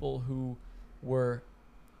of people who were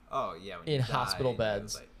Oh yeah. When in you hospital die,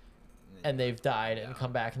 beds. like, And they've died and Yeah.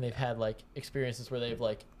 come back, and they've had like experiences where they've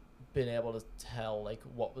like been able to tell like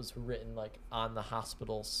what was written like on the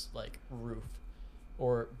hospital's like roof,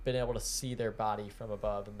 or been able to see their body from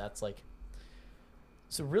above, and that's like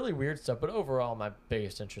some really weird stuff. But overall, my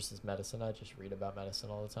biggest interest is medicine. I just read about medicine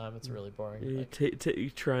all the time. It's really boring. Yeah,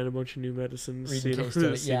 Like, trying a bunch of new medicines, reading seeing, case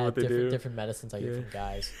studies, seeing yeah, what they do. different medicines I get Yeah. from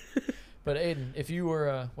guys. But Aiden, if you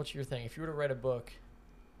were, what's your thing? If you were to write a book,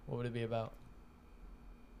 what would it be about?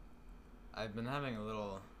 I've been having a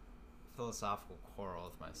little philosophical quarrel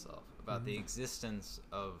with myself about the existence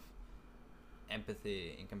of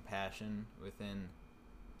empathy and compassion within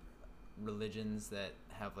religions that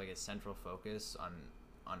have like a central focus on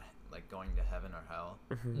like going to heaven or hell.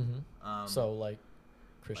 So like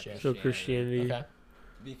Christianity. So Christianity. Okay.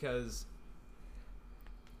 Because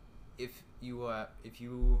if you are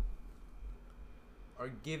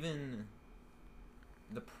given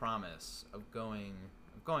the promise of going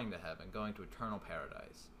to heaven, going to eternal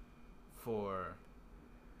paradise, for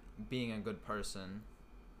being a good person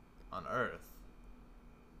on earth,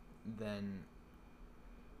 then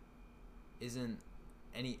isn't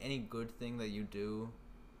any good thing that you do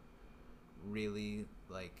really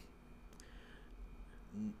like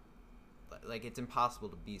it's impossible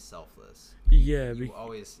to be selfless. Yeah, you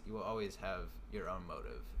will always have your own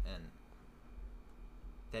motive, and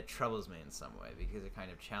that troubles me in some way because it kind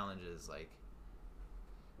of challenges like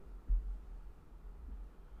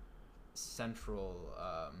central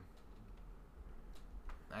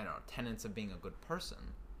I don't know, tenets of being a good person.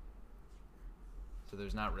 So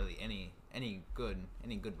there's not really any good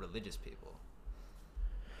religious people.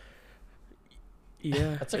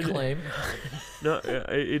 Yeah, That's a claim. No,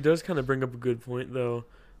 it does kind of bring up a good point though.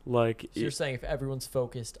 Like, So you're saying if everyone's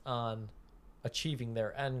focused on achieving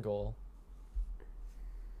their end goal,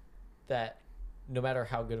 that no matter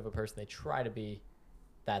how good of a person they try to be,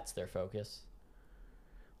 that's their focus.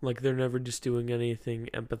 like they're never just doing anything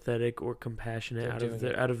empathetic or compassionate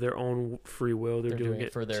out of their own free will. They're doing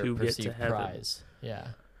it for their to get to perceived heaven. prize. Yeah.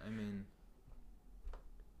 I mean,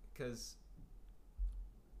 because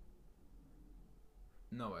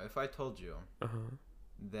no, if I told you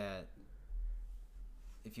that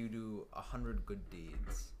if you do 100 good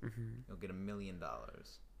deeds, you'll get $1 million,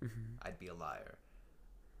 I'd be a liar.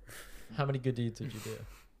 How many good deeds would you do?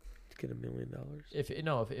 Get $1 million. If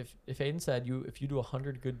Aiden said if you do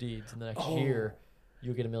 100 good deeds in the next year,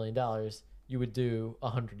 you'll get $1 million, you would do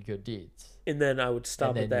 100 good deeds. And then I would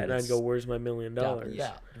stop at that and I'd go, "Where's my $1 million?"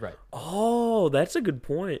 Yeah, right. Oh, that's a good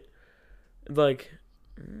point. Like,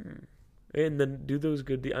 and then do those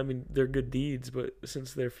good deeds. I mean, they're good deeds, but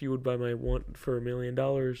since they're fueled by my want for $1 million,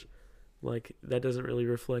 like that doesn't really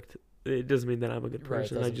reflect. It doesn't mean that I'm a good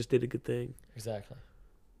person. I just did a good thing. Exactly.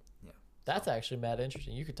 Yeah. That's actually mad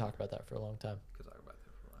interesting. You could talk about that for a long time. Could talk about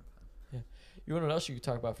that for a long time. Yeah. You want to know what else you could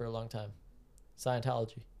talk about for a long time?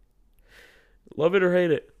 Scientology. Love it or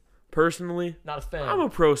hate it. Personally, Not a fan. I'm a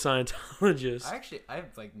pro Scientologist. I have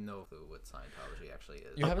like no clue what Scientology actually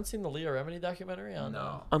is. You haven't seen the Leah Remini documentary on?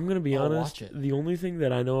 No. I'm gonna be honest. watch it. The only thing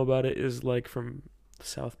that I know about it is like from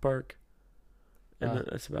South Park, and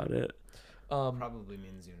that's about it. Probably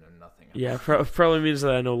means you know nothing. Yeah, probably means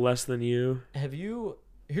that I know less than you. Have you?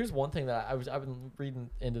 Here's one thing that I've been reading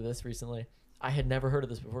into this recently. I had never heard of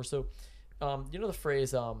this before. So, you know the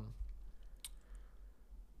phrase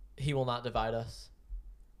 "He will not divide us,"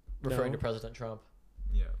 referring to President Trump.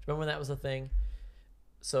 Yeah. Remember when that was a thing?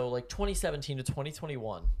 So like 2017 to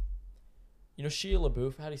 2021. You know Shia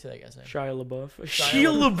LaBeouf? How do you say that guy's name? Shia LaBeouf.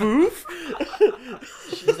 Shia LaBeouf.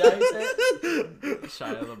 Is that how you say it?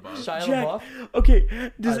 Shia LaBeouf. Shia Jack, LaBeouf?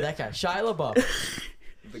 Okay. That guy. Shia LaBeouf.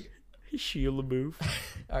 Shia LaBeouf.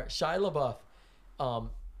 All right, Shia LaBeouf.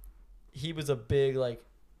 He was a big like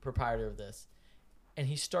proprietor of this, and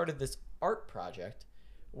he started this art project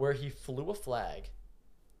where he flew a flag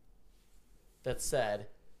that said,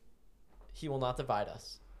 "He will not divide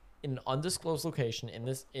us," in an undisclosed location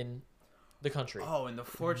in the country. Oh, and the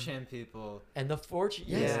 4chan people. And the 4chan,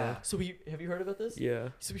 yes. Yeah. So have you heard about this? Yeah.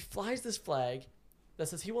 So he flies this flag that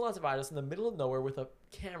says he will not divide us in the middle of nowhere with a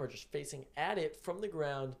camera just facing at it from the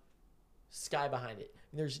ground, sky behind it.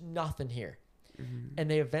 And there's nothing here. Mm-hmm. And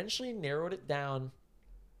they eventually narrowed it down.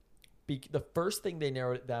 The first thing they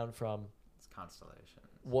narrowed it down from Constellations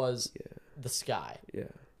was the sky. Yeah.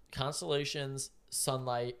 Constellations,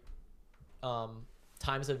 sunlight,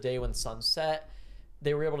 times of day when sun set.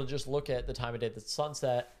 They were able to just look at the time of day that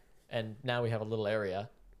sunset, and now we have a little area,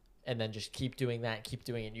 and then just keep doing that, keep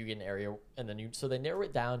doing it, you get an area, and then so they narrow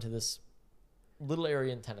it down to this little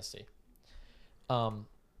area in Tennessee. And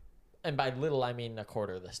by little, I mean a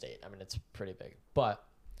quarter of the state. I mean, it's pretty big. But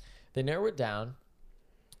they narrow it down,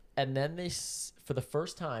 and then for the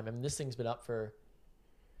first time, I mean, this thing's been up for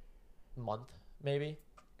a month, maybe.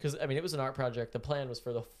 Because, I mean, it was an art project. The plan was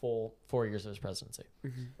for the full 4 years of his presidency.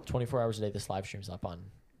 Mm-hmm. 24 hours a day, this live stream's up on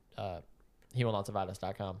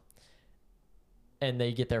hewillnotdivideus.com. And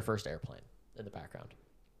they get their first airplane in the background.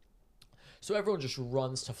 So everyone just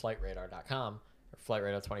runs to flightradar.com, or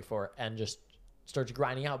flightradar24, and just starts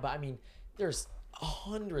grinding out. But, I mean, there's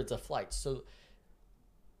hundreds of flights. So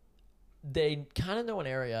they kind of know an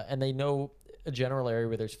area, and they know a general area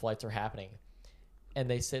where there's flights are happening. And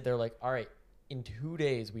they're like, all right, in 2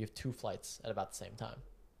 days, we have 2 flights at about the same time.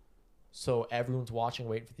 So everyone's watching,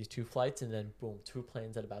 waiting for these 2 flights, and then boom, 2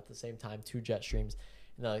 planes at about the same time, 2 jet streams.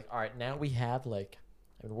 And they're like, all right, now we have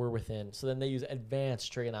we're within. So then they use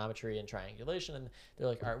advanced trigonometry and triangulation, and they're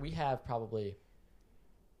like, all right, we have probably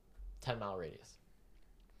 10-mile radius.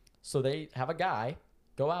 So they have a guy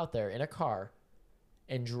go out there in a car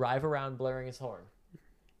and drive around blaring his horn.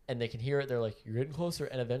 And they can hear it. They're like, you're getting closer.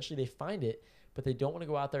 And eventually they find it. But they don't want to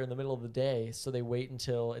go out there in the middle of the day, so they wait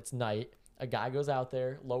until it's night. A guy goes out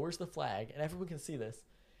there, lowers the flag, and everyone can see this.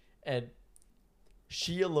 And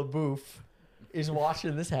Shia LaBeouf is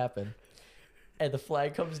watching this happen. And the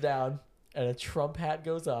flag comes down, and a Trump hat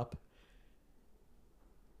goes up.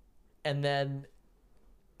 And then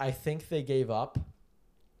I think they gave up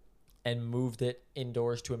and moved it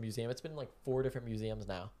indoors to a museum. It's been 4 different museums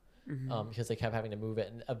now, because they kept having to move it.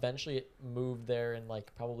 And eventually it moved there in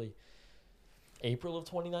probably April of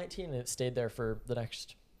 2019, and it stayed there for the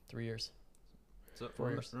next 3 years. So 4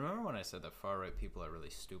 years. Remember when I said that far right people are really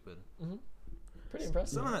stupid? Mm-hmm. Pretty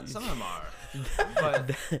impressive. Some of them are,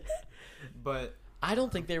 but I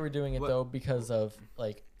don't think they were doing it though because of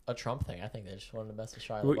a Trump thing. I think they just wanted to mess with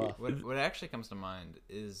Shia LaBeouf. What actually comes to mind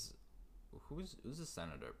is who's the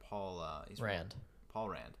senator? Paul Rand. Paul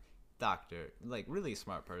Rand, doctor, really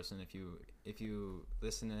smart person. If you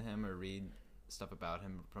listen to him or read stuff about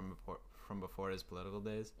him from before his political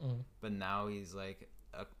days, but now he's a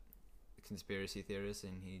conspiracy theorist,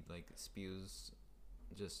 and he spews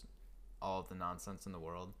just all of the nonsense in the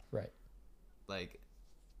world. Right.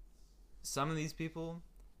 Some of these people,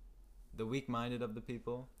 the weak-minded of the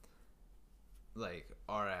people,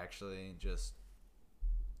 are actually just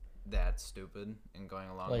that stupid and going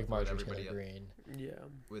along with what everybody else,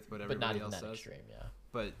 with what everybody else says. Extreme, yeah.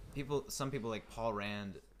 But some people like Paul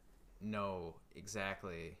Rand know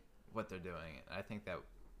exactly what they're doing. I think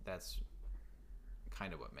that's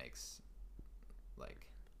kind of what makes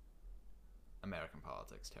American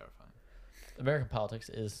politics terrifying. American politics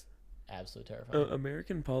is absolutely terrifying.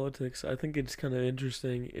 American politics, I think it's kind of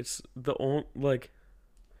interesting. It's the only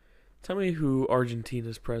tell me who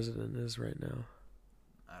Argentina's president is right now.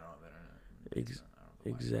 I don't have internet.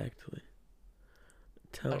 Exactly.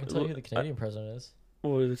 I can tell you who the Canadian president is.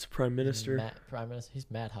 Well, it's Prime Minister. Prime Minister.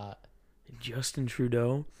 He's mad hot. Justin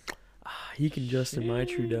Trudeau. He can Justin my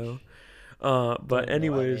Trudeau. But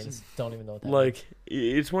anyways, don't even know what that means.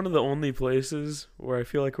 It's one of the only places where I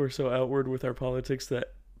feel like we're so outward with our politics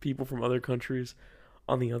that people from other countries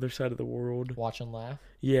on the other side of the world watch and laugh.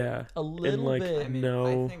 Yeah, a little bit. I mean,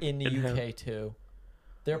 no, in the UK too.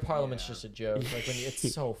 Their parliament's just a joke.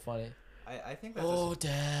 It's so funny. I think that's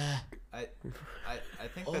I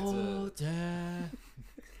think that's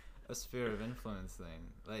a sphere of influence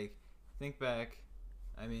thing. Think back.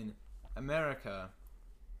 I mean, America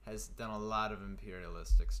has done a lot of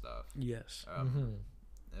imperialistic stuff. Yes.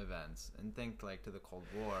 Events, and think to the Cold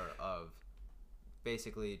War of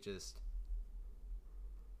basically just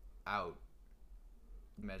out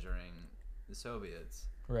measuring the Soviets.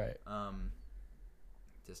 Right.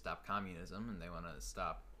 To stop communism, and they want to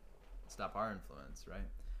stop our influence, right?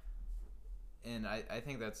 And I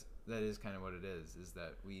think that is kind of what it is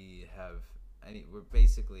that we're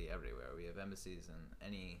basically everywhere. We have embassies in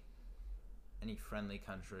any friendly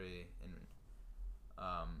country, in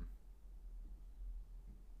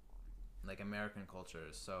American culture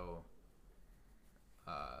is so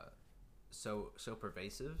so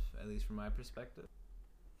pervasive, at least from my perspective.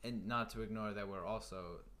 And not to ignore that we're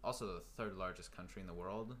also the third largest country in the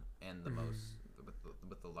world and the most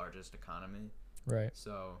with the largest economy. Right.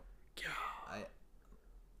 So,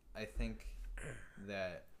 I think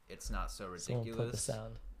that it's not so ridiculous. Someone put the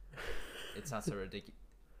sound. It's not so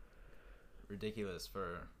ridiculous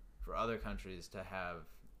for other countries to have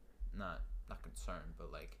not concern,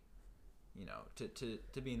 but like, you know, to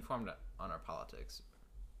be informed on our politics.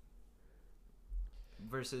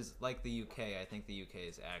 Versus like the UK, I think the UK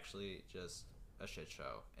is actually just a shit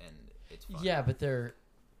show, and it's fun. Yeah, but their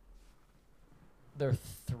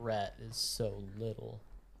threat is so little.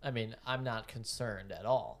 I mean, I'm not concerned at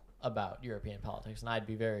all about European politics, and I'd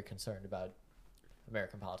be very concerned about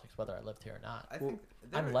American politics, whether I lived here or not.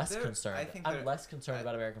 I'm less concerned. I'm less concerned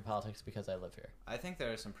about American politics because I live here. I think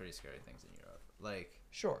there are some pretty scary things in Europe. Like,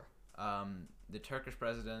 sure, the Turkish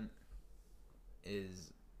president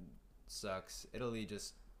sucks. Italy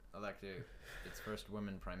just elected its first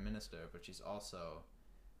woman prime minister, but she's also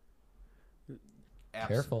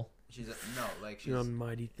careful. She's on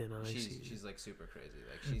mighty thin ice. She's like super crazy.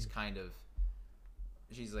 Like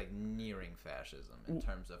she's like nearing fascism in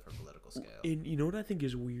terms of her political scale. And you know what I think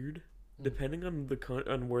is weird? Depending on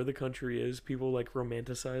on where the country is, people like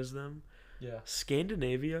romanticize them. Yeah.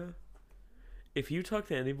 Scandinavia. If you talk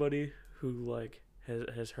to anybody who like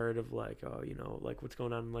has heard of like like what's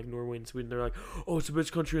going on in like Norway and Sweden, they're like, oh, it's the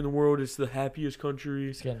best country in the world. It's the happiest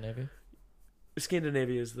country. Scandinavia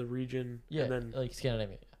is the region. Yeah, and then, like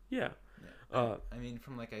Scandinavia. Yeah. I mean,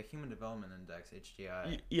 from like a Human Development Index,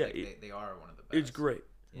 HDI, they are one of the best. It's great.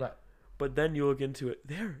 Yeah. Right. But then you look into it,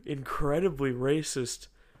 they're incredibly racist.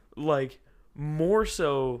 Like, more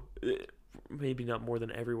so, maybe not more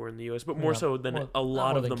than everywhere in the U.S., but more so than a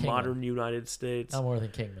lot of the modern United States. Not more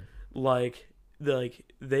than Kingman. Like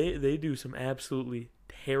they do some absolutely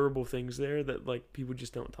terrible things there that like people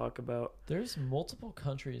just don't talk about. There's multiple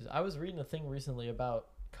countries. I was reading a thing recently about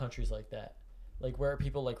countries like that, like where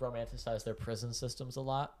people like romanticize their prison systems a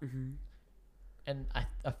lot. Mm-hmm. And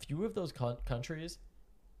a few of those countries,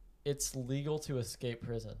 it's legal to escape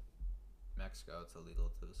prison. Mexico, it's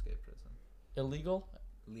illegal to escape prison. Illegal?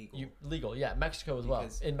 Legal, yeah. Mexico as well.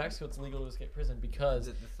 In Mexico, it's legal to escape prison because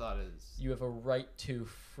the thought is you have a right to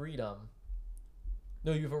freedom.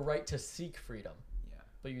 No, you have a right to seek freedom. Yeah.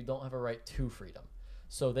 But you don't have a right to freedom.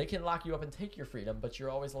 So they can lock you up and take your freedom, but you're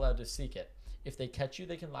always allowed to seek it. If they catch you,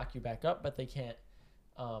 they can lock you back up, but they can't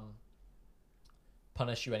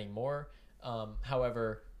punish you anymore.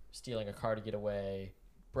 However, stealing a car to get away,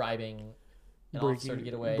 bribing an officer to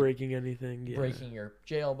get away, breaking anything, breaking your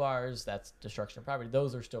jail bars, that's destruction of property.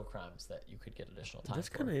 Those are still crimes that you could get additional time for. That's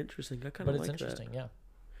kind of interesting. I kind of like that. But it's interesting, yeah.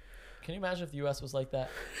 Can you imagine if the U.S. was like that?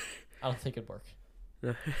 I don't think it'd work.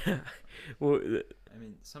 Well, I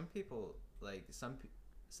mean, some people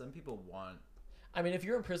want. I mean, if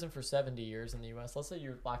you're in prison for 70 years in the U.S., let's say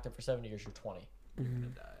you're locked up for 70 years, you're 20. You're gonna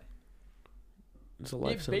die. It's a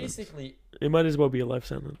life sentence. Basically, it might as well be a life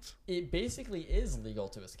sentence. It basically is legal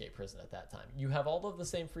to escape prison at that time. You have all of the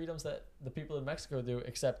same freedoms that the people in Mexico do,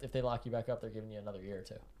 except if they lock you back up, they're giving you another year or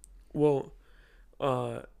two. Well,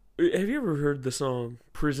 have you ever heard the song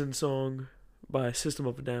 "Prison Song" by System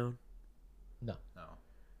of a Down? No.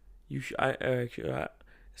 You should.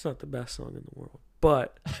 It's not the best song in the world,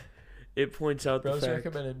 but it points out the fact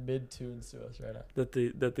recommended mid-tunes to us right now that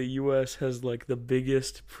the U.S. has like the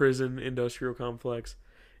biggest prison industrial complex,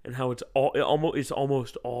 and how it's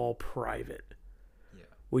almost all private. Yeah.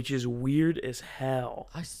 Which is weird as hell.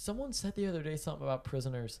 Someone said the other day something about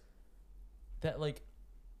prisoners that like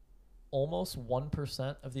almost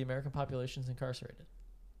 1% of the American population is incarcerated,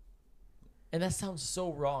 and that sounds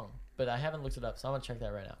so wrong. But I haven't looked it up, so I'm gonna check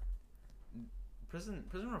that right now. Prison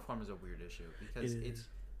reform is a weird issue because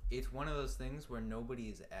it's one of those things where nobody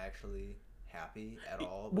is actually happy at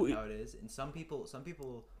all with how it is, and some people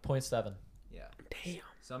 0.7. Yeah. Damn.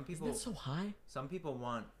 Some people. Isn't that so high? Some people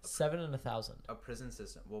want 7 in 1,000. A prison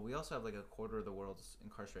system. Well, we also have like a quarter of the world's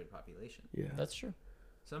incarcerated population. Yeah, that's true.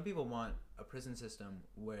 Some people want a prison system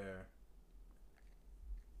where,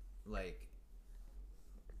 like,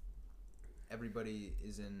 everybody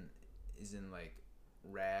is in like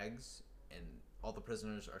rags, and all the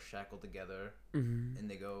prisoners are shackled together, mm-hmm. and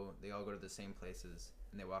they all go to the same places,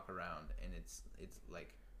 and they walk around, and it's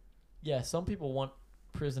like. Yeah, some people want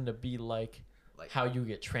prison to be like how you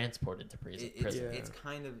get transported to prison. It's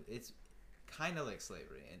kind of like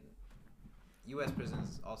slavery, and U.S. prison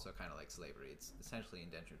is also kind of like slavery. It's essentially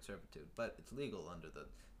indentured servitude, but it's legal under the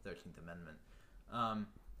 13th Amendment,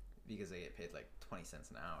 because they get paid like 20 cents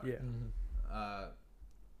an hour. Yeah. Mm-hmm.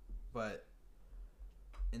 But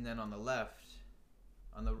and then on the left,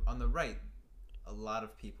 on the right, a lot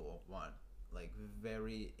of people want like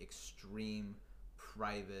very extreme,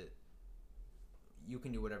 private. You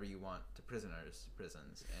can do whatever you want to prisons,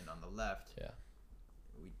 and on the left,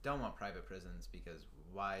 we don't want private prisons because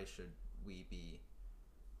why should we be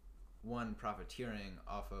profiteering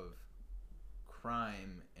off of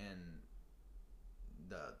crime and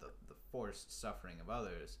the forced suffering of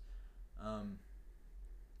others,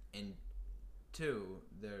 and two,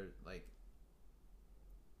 they're like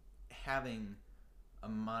having a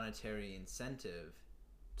monetary incentive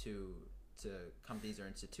to companies or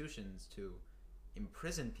institutions to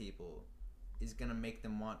imprison people is going to make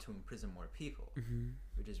them want to imprison more people,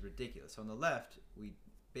 which is ridiculous. So on the left, we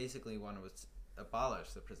basically want to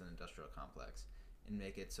abolish the prison industrial complex and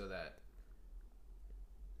make it so that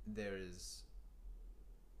there is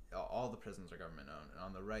all the prisons are government owned, and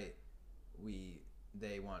on the right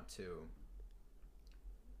they want to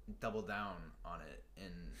double down on it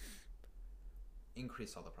and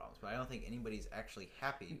increase all the problems. But I don't think anybody's actually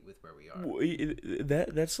happy with where we are.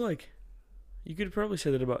 That's like, you could probably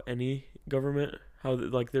say that about any government, how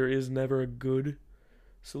like there is never a good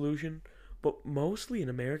solution, but mostly in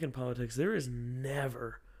American politics there is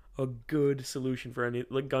never a good solution for any,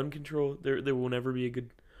 like gun control. There will never be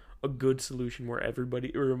a good solution where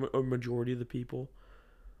everybody or a majority of the people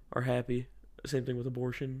are happy. Same thing with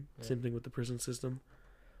abortion. Same thing with the prison system.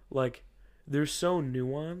 Like, they're so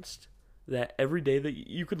nuanced that every day that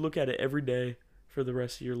you could look at it every day for the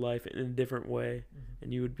rest of your life in a different way,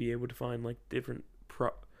 and you would be able to find like different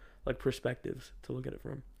perspectives to look at it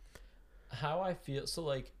from. How I feel, so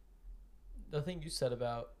like the thing you said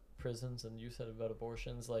about prisons and you said about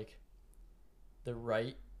abortions, like the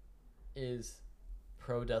right is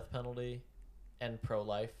pro death penalty and pro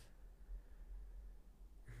life.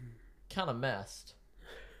 Kind of messed.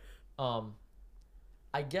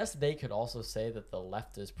 I guess they could also say that the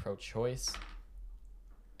left is pro choice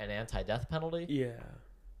and anti death penalty. Yeah.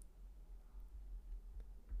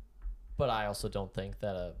 But I also don't think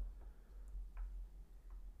that a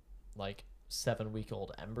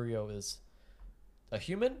 7-week-old embryo is a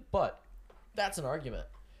human, but that's an argument.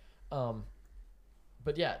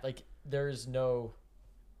 But yeah, like there is no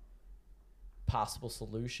possible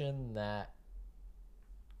solution that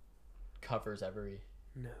covers every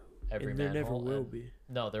and there never will be.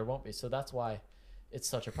 No, there won't be. So that's why it's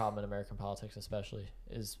such a problem in American politics, especially.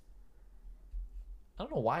 Is I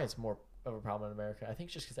don't know why it's more of a problem in America. I think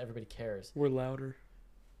it's just because everybody cares. We're louder.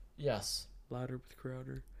 Yes. Louder with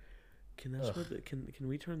Crowder. Can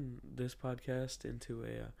we turn this podcast into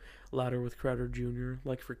a Louder with Crowder Jr.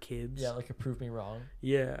 like for kids? Yeah, like a Prove Me Wrong.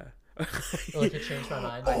 Yeah. Or like a Change My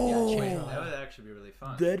Mind. Oh, yeah, change my mind. That would actually be really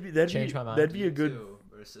fun. That'd be a good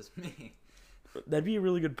versus me. That'd be a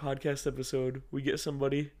really good podcast episode. We get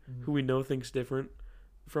somebody who we know thinks different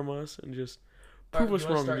from us and just prove us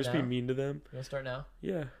wrong and just be mean to them. You want to start now?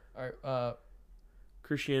 Yeah. All right.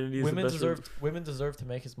 Christianity is the best. Women deserve to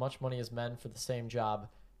make as much money as men for the same job,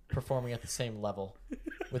 performing at the same level,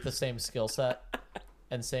 with the same skill set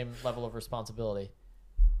and same level of responsibility.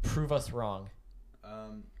 Prove us wrong.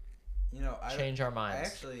 Change our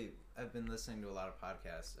minds. I've been listening to a lot of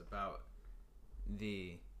podcasts about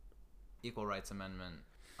the Equal Rights Amendment,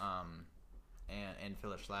 and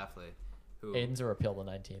Phyllis Schlafly, who Aiden's a repeal the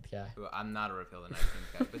 19th guy. Who I'm not a repeal the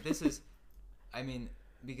 19th guy, but this is,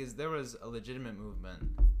 because there was a legitimate movement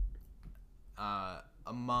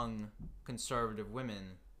among conservative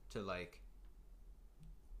women to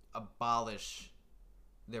abolish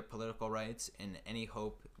their political rights and any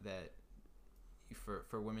hope that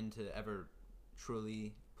for women to ever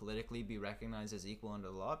truly politically be recognized as equal under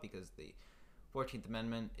the law, because the 14th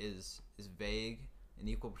Amendment is vague, and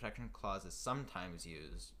the Equal Protection Clause is sometimes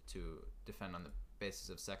used to defend on the basis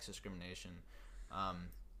of sex discrimination.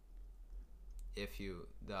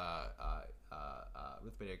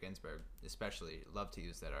 Ruth Bader Ginsburg especially loved to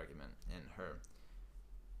use that argument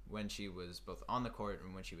when she was both on the court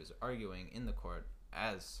and when she was arguing in the court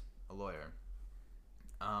as a lawyer.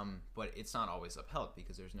 But it's not always upheld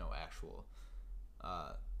because there's no actual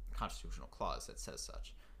constitutional clause that says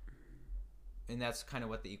such. And that's kind of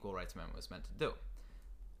what the Equal Rights Amendment was meant to do.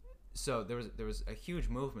 So there was a huge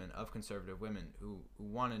movement of conservative women who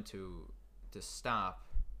wanted to stop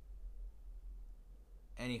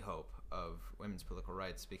any hope of women's political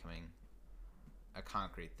rights becoming a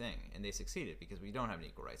concrete thing, and they succeeded because we don't have an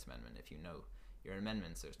Equal Rights Amendment. If you know your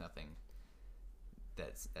amendments, there's nothing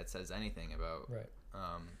that says anything about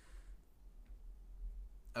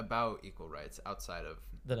about equal rights outside of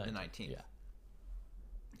the 19th. Yeah.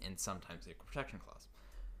 And sometimes the Equal Protection Clause.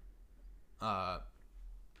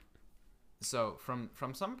 So from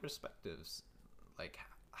some perspectives, like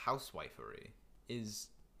housewifery is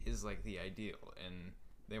like the ideal, and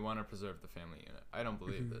they want to preserve the family unit. I don't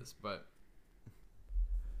believe this, but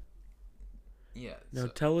yeah. Now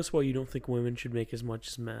tell us why you don't think women should make as much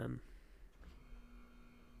as men.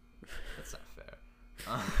 That's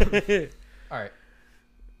not fair. All right.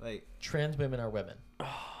 Like, trans women are women.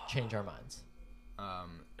 Change our minds.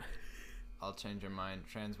 I'll change your mind.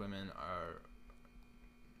 Trans women are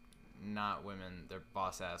not women. They're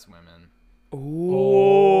boss-ass women.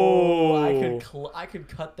 Oh, I could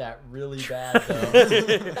cut that really bad though.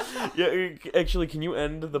 Yeah, actually, can you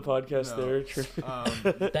end the podcast there?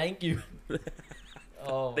 Thank you.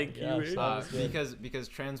 Oh, thank you. Because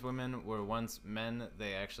trans women were once men,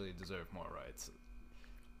 they actually deserve more rights.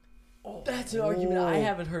 Oh, that's an argument I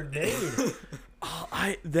haven't heard made.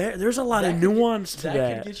 There's a lot of nuance to that.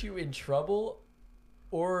 That could get you in trouble,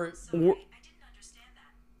 or I didn't understand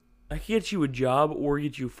that. I could get you a job or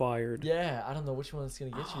get you fired. Yeah, I don't know which one it's gonna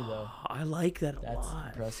get you though. I like that a lot. That's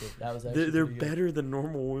impressive. That was actually they're better than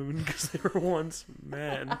normal women because they were once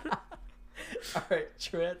men. All right,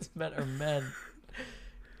 trans men are men.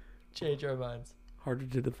 Change our minds. Harder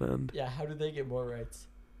to defend. Yeah, how do they get more rights?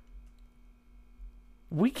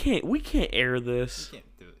 We can't air this. You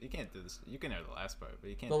can't do this. You can air the last part, but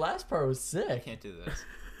you can't. The last part was sick. You can't do this.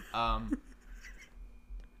 No,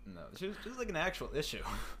 it's just like an actual issue.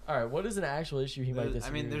 All right, what is an actual issue he might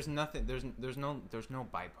disagree? I mean, there's nothing. There's no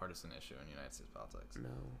bipartisan issue in United States politics. No.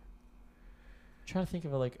 I'm trying to think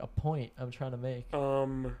of a point I'm trying to make.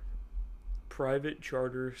 Private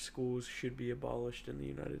charter schools should be abolished in the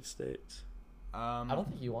United States. I don't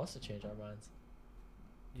think he wants to change our minds.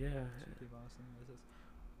 Yeah.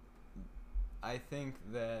 I think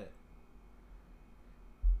that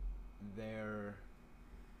there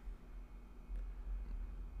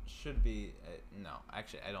should be no.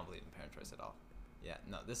 Actually, I don't believe in parent choice at all. Yeah,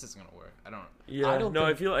 no, this isn't gonna work. I don't. Yeah,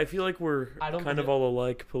 I feel like we're kind of all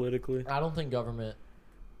alike politically. I don't think the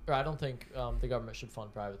government should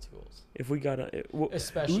fund private schools. If we got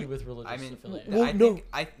especially with religious affiliation. Well,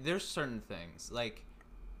 I think there's certain things like,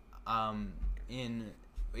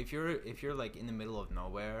 if you're like in the middle of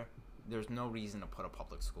nowhere, there's no reason to put a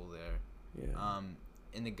public school there. Yeah.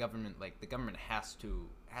 And the government has to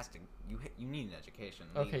you need an education.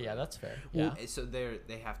 Okay, legally. yeah, that's fair. Yeah. So they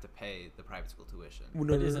have to pay the private school tuition. Well,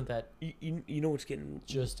 but isn't that you know what's getting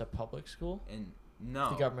just a public school? And no,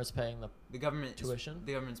 the government's paying the government tuition.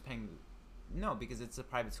 The government's paying. No, because it's a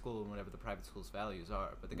private school and whatever the private school's values are.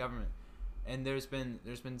 But the government, and there was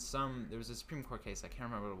a Supreme Court case, I can't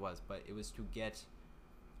remember what it was, but it was to get,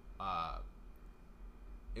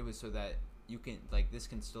 it was so that you can, like, this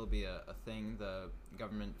can still be a thing. The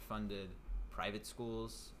government funded private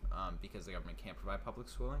schools because the government can't provide public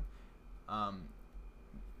schooling,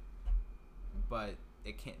 but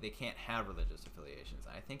they can't have religious affiliations.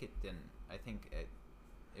 I think it didn't. I think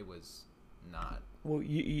it was not. Well,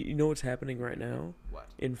 you know what's happening right now? What?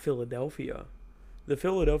 In Philadelphia. The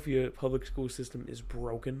Philadelphia public school system is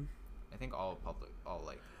broken. I think all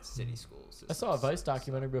city schools. I saw a Vice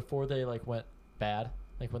documentary before they went bad,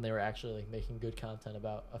 when they were actually making good content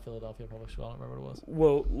about a Philadelphia public school. I don't remember what it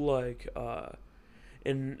was. Well,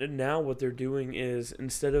 and now what they're doing is,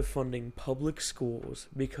 instead of funding public schools,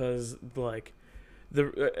 because I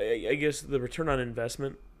guess the return on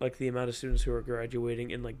investment, the amount of students who are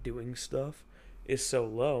graduating and doing stuff is so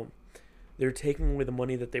low, they're taking away the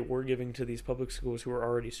money that they were giving to these public schools who are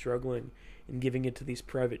already struggling and giving it to these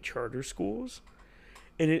private charter schools.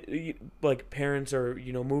 And parents are,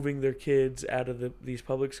 moving their kids out of these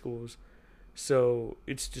public schools. So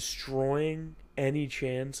it's destroying any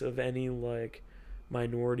chance of any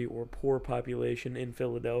minority or poor population in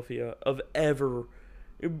Philadelphia of ever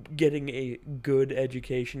getting a good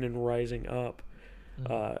education and rising up.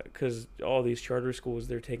 Because all these charter schools,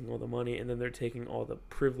 they're taking all the money and then they're taking all the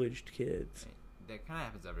privileged kids. That kind of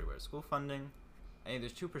happens everywhere. School funding,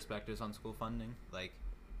 there's two perspectives on school funding.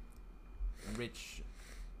 Rich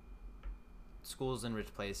schools in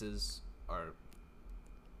rich places are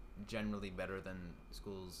generally better than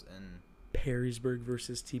schools in Perrysburg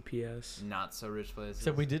versus TPS. Not so rich places.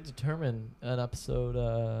 So we did determine an episode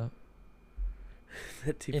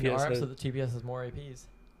that TPS in our episode that TPS has more APs.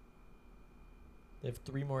 They have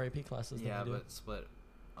 3 more AP classes than we do. But split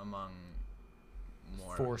among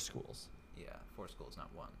more 4 schools. Yeah, 4 schools, not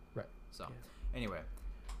 1. Right. So anyway,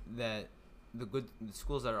 that the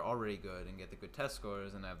schools that are already good and get the good test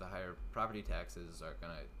scores and have the higher property taxes are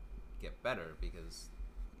gonna get better because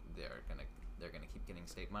they're gonna keep getting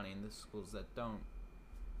state money, and the schools that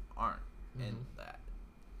aren't in that.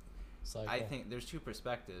 Cycle. I think there's 2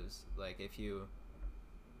 perspectives. If you,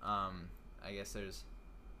 I guess there's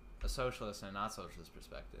a socialist and a not socialist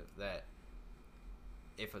perspective. That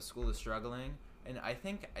if a school is struggling, and I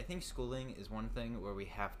think schooling is one thing where we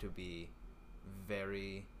have to be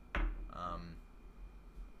very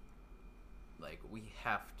like we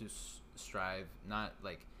have to strive, not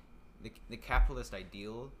like the capitalist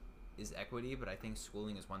ideal is equity, but I think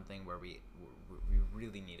schooling is one thing where we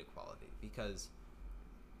really need equality, because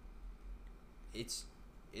it's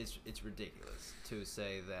ridiculous to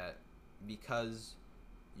say that because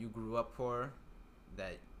you grew up poor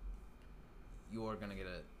that you're gonna get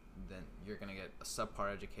a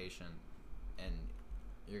subpar education and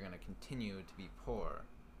you're gonna continue to be poor.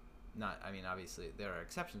 Not, I mean, obviously there are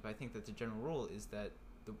exceptions, but I think that the general rule is that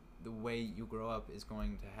the way you grow up is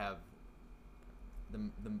going to have the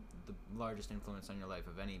largest influence on your life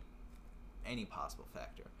of any possible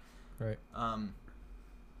factor. Right.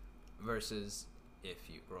 Versus if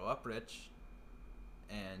you grow up rich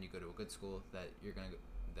and you go to a good school, that you're gonna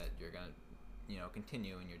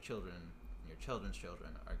continue, and your children's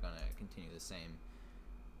children are gonna continue the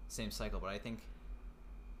same cycle. But I think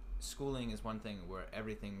schooling is one thing where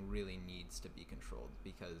everything really needs to be controlled,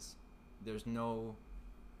 because there's no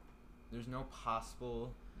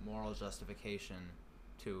possible moral justification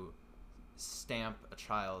to stamp a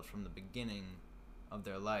child from the beginning of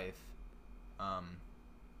their life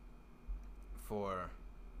for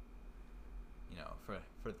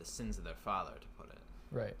the sins of their father, to put it.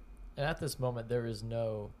 Right. And at this moment, there is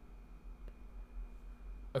no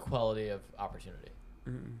equality of opportunity.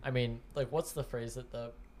 Mm-mm. I mean, like, what's the phrase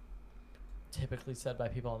that typically said by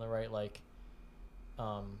people on the right, like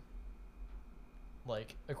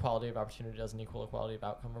equality of opportunity doesn't equal equality of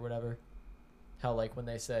outcome, or whatever? How, like, when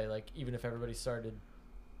they say, like, even if everybody started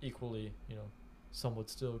equally, some would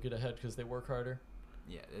still get ahead because they work harder.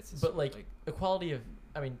 Yeah, but equality of,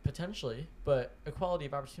 I mean, potentially, but equality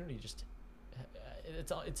of opportunity just,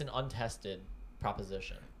 it's an untested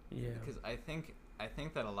proposition. Yeah. Because I think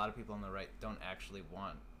that a lot of people on the right don't actually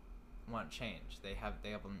want change. They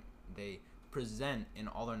present an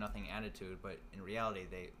all or nothing attitude, but in reality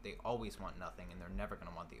they always want nothing, and they're never going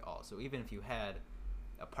to want the all. So even if you had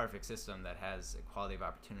a perfect system that has equality of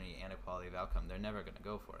opportunity and equality of outcome, they're never going to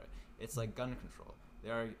go for it. It's like gun control.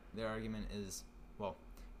 Their argument is, well,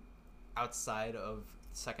 outside of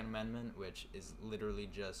the Second Amendment, which is literally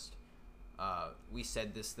just we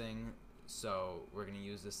said this thing, so we're going to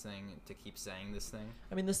use this thing to keep saying this thing.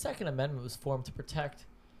 I mean, the Second Amendment was formed to protect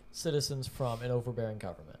citizens from an overbearing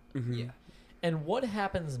government. Mm-hmm. Yeah. And what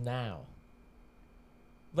happens now?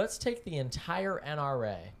 Let's take the entire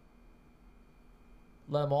NRA.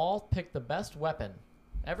 Let them all pick the best weapon.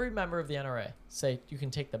 Every member of the NRA say you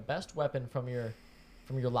can take the best weapon from your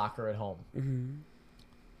locker at home. Mm-hmm.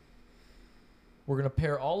 We're going to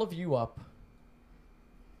pair all of you up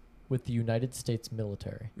with the United States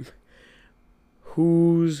military.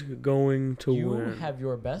 Who's going to you win? You have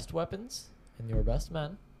your best weapons and your best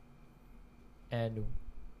men, and the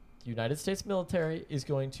United States military is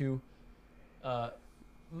going to come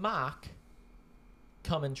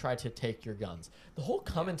and try to take your guns. The whole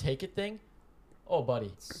come and take it thing, oh,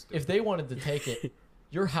 buddy, if they wanted to take it,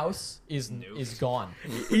 your house is gone.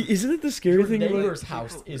 Isn't it the scary thing? Your neighbor's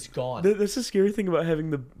house is gone. That's the scary thing about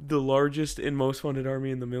having the largest and most funded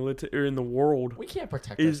army in the military or in the world. We can't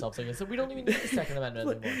protect ourselves against it. We don't even need the Second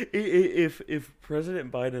Amendment anymore. If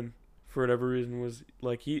President Biden, for whatever reason, was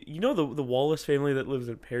like the Wallace family that lives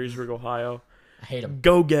in Perrysburg, Ohio, I hate him.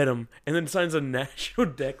 Go get him, and then signs a national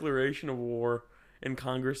declaration of war, and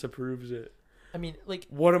Congress approves it. I mean, like,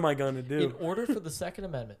 what am I gonna do? In order for the Second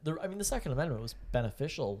Amendment, the Second Amendment was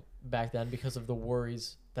beneficial back then because of the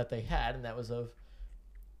worries that they had, and that was of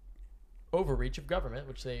overreach of government,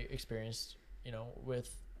 which they experienced,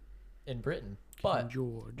 in Britain. But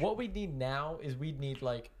George. What we need now is we'd need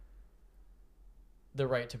the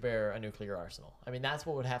right to bear a nuclear arsenal. I mean, that's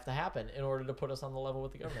what would have to happen in order to put us on the level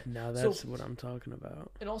with the government. Now that's what I'm talking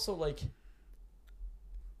about. And also,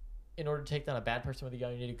 in order to take down a bad person with a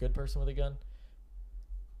gun, you need a good person with a gun.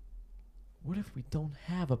 What if we don't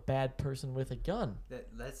have a bad person with a gun?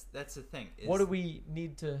 That's the thing. What do we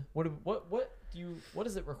need to? What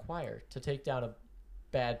does it require to take down a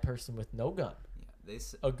bad person with no gun? Yeah,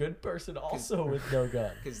 a good person also with no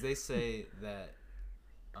gun. Because they say that,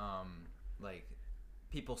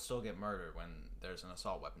 people still get murdered when there's an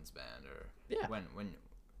assault weapons ban, or when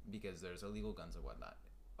because there's illegal guns and whatnot.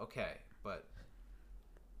 Okay, but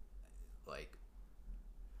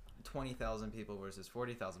 20,000 people versus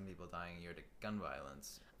 40,000 people dying a year to gun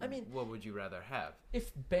violence. I mean, what would you rather have?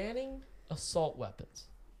 If banning assault weapons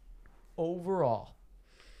overall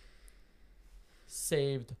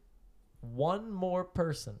saved one more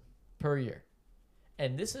person per year,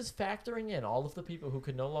 And this is factoring in all of the people who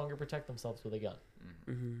could no longer protect themselves with a gun.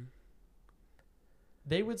 Mm-hmm.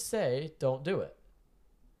 They would say, don't do it.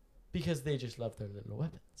 Because they just love their little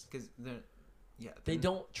weapons. Because they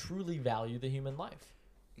don't truly value the human life.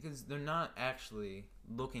 Because they're not actually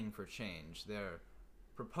looking for change. They're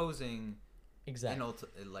proposing Exactly.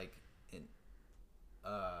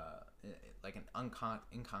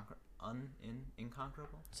 An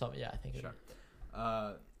inconquerable. So yeah, I think Sure.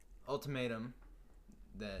 Ultimatum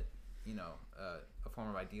that a form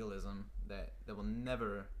of idealism that will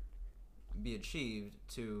never be achieved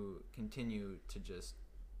to continue to just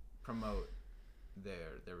promote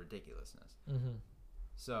their ridiculousness. Mm-hmm.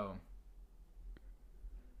 So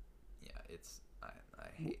yeah, I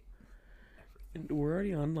hate everything. We're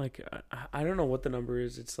already on I don't know what the number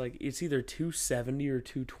is. It's it's either 270 or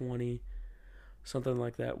 220, something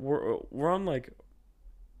like that. We're on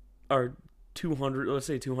our 200, let's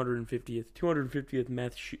say 250th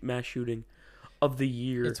mass shooting of the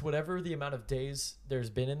year. It's whatever the amount of days there's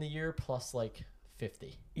been in the year plus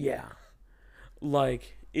 50. Yeah,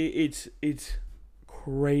 it's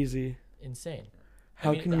crazy. Insane.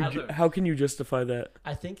 How can you justify that?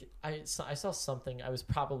 I think I saw something. I was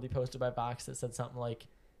probably posted by Box that said something like,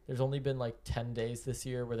 "There's only been 10 days this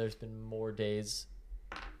year where there's been more days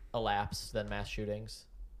elapsed than mass shootings."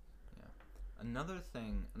 Yeah. Another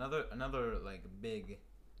thing, another big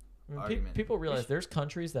I mean, argument. People realize there's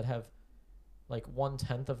countries that have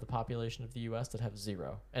 1/10 of the population of the U.S. that have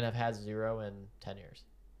zero and have had zero in 10 years.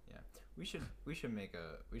 Yeah, we should make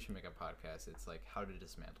a podcast. It's how to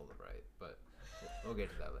dismantle the right, but we'll get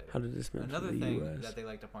to that later. How to dismantle Another the thing US. that they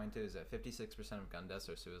like to point to is that 56% of gun deaths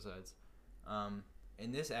are suicides. And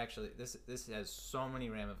this has so many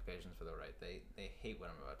ramifications for the right. They hate what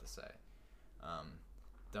I'm about to say. What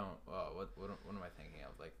am I thinking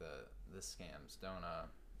of? The scams.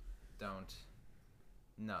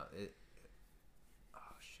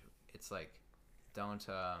 It's don't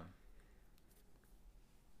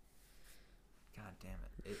God damn it.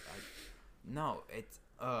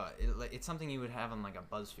 It's something you would have on a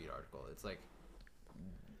BuzzFeed article. It's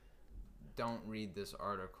don't read this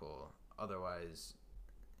article, otherwise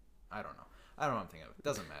I don't know what I'm thinking of. It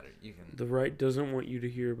doesn't matter. You can The right doesn't want you to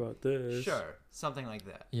hear about this. Sure, something like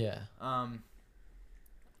that. Yeah.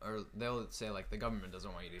 Or they'll say the government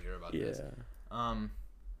doesn't want you to hear about Yeah. this.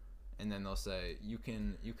 And then they'll say you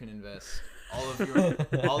can invest all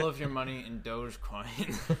of your money in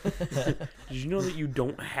Dogecoin. Did you know that you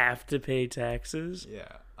don't have to pay taxes?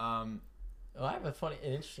 Yeah. I have an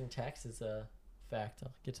interesting taxes fact.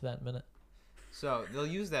 I'll get to that in a minute. So they'll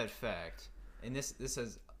use that fact, and this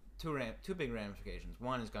has two big ramifications.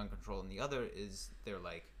 One is gun control, and the other is their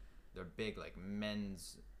big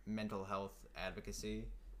men's mental health advocacy,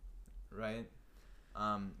 right?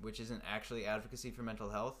 Which isn't actually advocacy for mental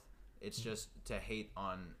health. It's just to hate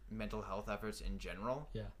on mental health efforts in general.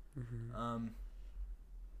 Yeah. Mm-hmm.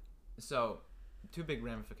 So, two big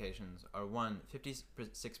ramifications are, one,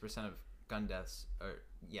 56% of gun deaths are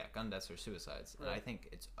suicides. Right. And I think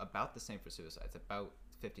it's about the same for suicides. About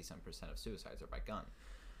 50% of suicides are by gun.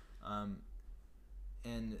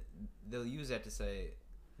 And they'll use that to say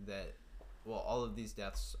that, well, all of these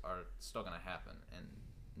deaths are still going to happen. And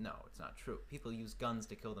no, it's not true. People use guns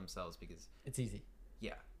to kill themselves because it's easy.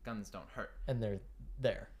 Yeah, guns don't hurt. And they're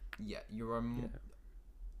there. Yeah, you are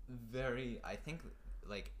I think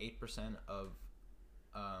 8% of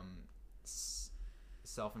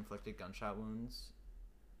self-inflicted gunshot wounds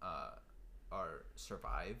are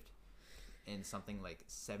survived, and something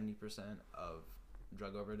 70% of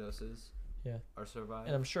drug overdoses are survived.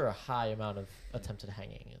 And I'm sure a high amount of attempted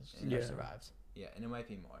hanging is survives. Yeah, and it might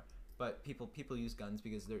be more. But people use guns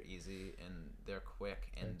because they're easy and they're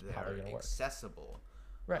quick and they're accessible.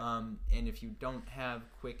 Right. And if you don't have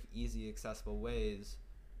quick, easy, accessible ways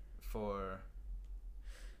for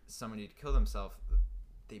somebody to kill themselves,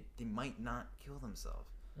 they might not kill themselves.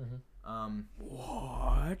 Mm-hmm.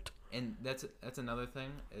 What? And that's another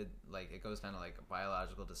thing. It goes down to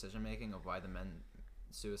biological decision making of why the men's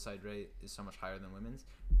suicide rate is so much higher than women's.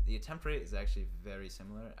 The attempt rate is actually very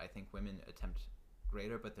similar. I think women attempt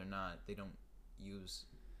greater, but they're not. They don't use.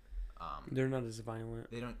 They're not as violent.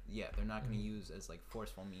 They don't. Yeah, they're not going to use as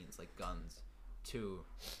forceful means like guns to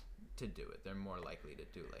do it. They're more likely to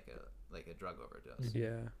do a drug overdose.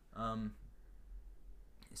 Yeah.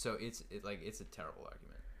 So it's a terrible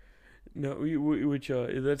argument. No,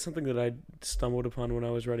 that's something that I stumbled upon when I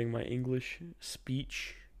was writing my English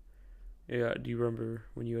speech. Yeah, do you remember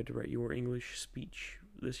when you had to write your English speech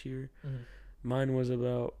this year? Mm-hmm. Mine was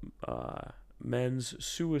about men's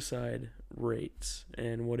suicide rates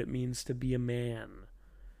and what it means to be a man.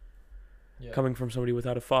 Yeah. Coming from somebody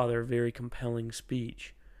without a father, very compelling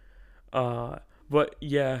speech. But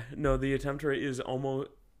yeah, no, the attempt rate is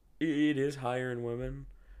it is higher in women,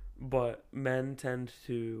 but men tend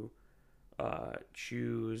to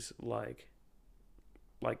choose like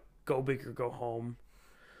go big or go home,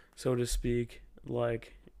 so to speak.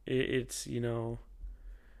 Like it's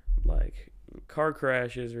like car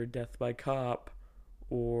crashes or death by cop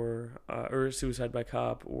or suicide by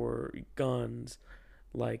cop or guns,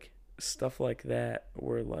 like stuff like that,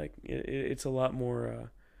 where like it's a lot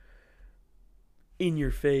more in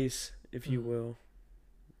your face, if you will.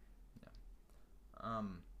 I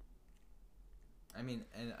mean,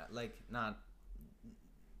 and like not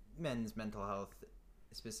men's mental health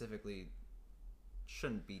specifically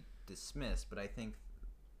shouldn't be dismissed, but I think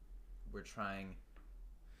we're trying.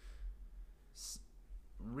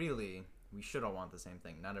 Really, we should all want the same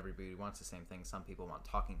thing. Not everybody wants the same thing. Some people want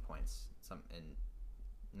talking points, and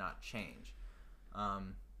not change.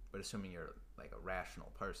 But assuming you're like a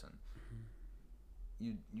rational person,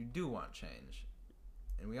 you do want change,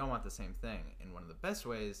 and we all want the same thing. And one of the best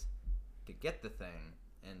ways to get the thing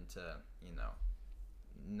and to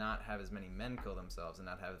not have as many men kill themselves and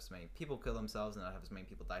not have as many people kill themselves and not have as many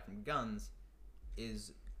people die from guns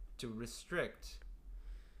is to restrict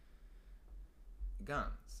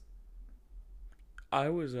guns. I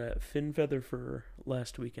was at Fin Feather Fur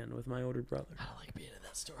last weekend with my older brother. I don't like being in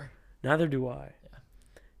that store. Neither do I. Yeah.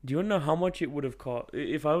 Do you want to know how much it would have cost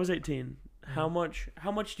if I was 18? How much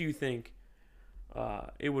do you think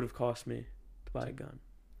it would have cost me to buy a gun?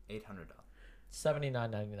 $800.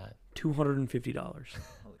 $79.99. $250.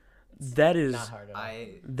 That is not hard enough.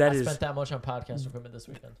 I spent that much on podcast equipment this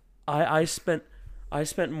weekend. I spent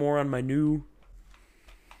more on my new.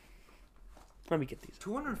 Let me get these.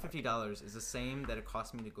 $250 is the same that it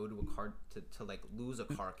cost me to go to a car to like lose a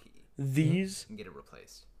car key. These and get it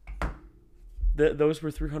replaced. Those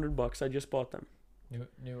were $300. I just bought them. New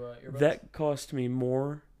earbuds? That cost me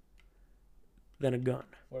more than a gun.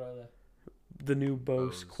 What are they? The new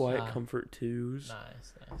Bose Bose. Quiet Comfort 2s.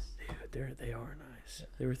 Nice. Dude, they are nice. Yeah.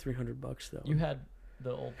 They were $300 though. You had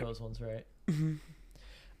the old Bose ones, right?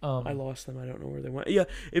 I lost them. I don't know where they went. Yeah,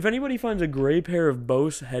 if anybody finds a gray pair of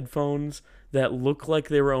Bose headphones that look like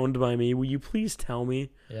they were owned by me, will you please tell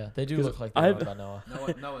me? Yeah, they do look like they're owned by Noah.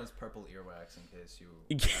 Noah's purple earwax in case you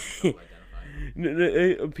don't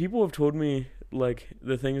identify. People have told me like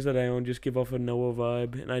the things that I own just give off a Noah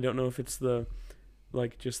vibe, and I don't know if it's the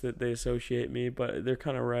like just that they associate me, but they're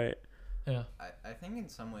kind of right. Yeah. I think in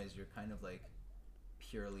some ways you're kind of like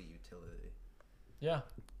purely utility. Yeah.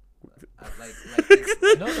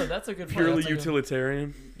 No, that's a good point. Purely That's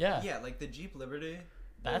utilitarian. Yeah. Yeah, like the Jeep Liberty.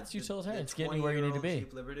 That's utilitarian. It's getting you where you need to be.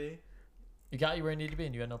 Jeep Liberty. You got you where you need to be,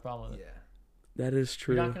 and you had no problem with it. Yeah. That is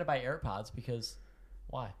true. You're not gonna buy AirPods because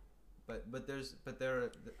why? But there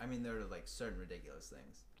are like certain ridiculous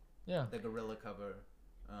things. Yeah. The Gorilla cover.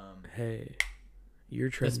 Hey, you're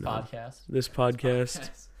This treading podcast. This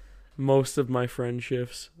podcast. Most of my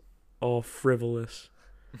friendships, all frivolous.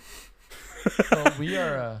 So we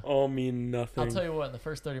are. All mean nothing. I'll tell you what. In the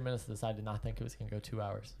first 30 minutes of this, I did not think it was gonna go 2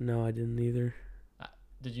 hours. No, I didn't either.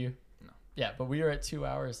 Did you? No. Yeah, but we are at 2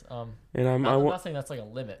 hours. And I'm not saying that's like a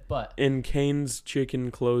limit, but. And Kane's Chicken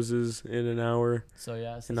closes in an hour. So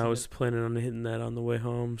yeah. And I was planning on hitting that on the way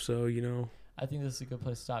home, so I think this is a good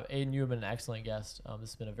place to stop. Aiden, you have been an excellent guest.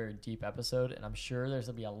 This has been a very deep episode, and I'm sure there's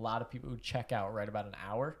going to be a lot of people who check out right about an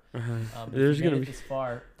hour. There's going to be this this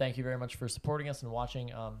far. Thank you very much for supporting us and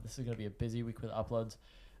watching. This is going to be a busy week with uploads.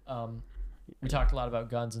 We talked a lot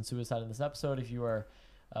about guns and suicide in this episode. If you are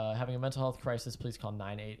having a mental health crisis, please call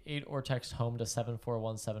 988 or text HOME to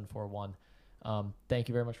 741-741. Thank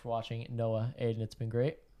you very much for watching. Noah, Aiden, it's been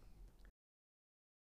great.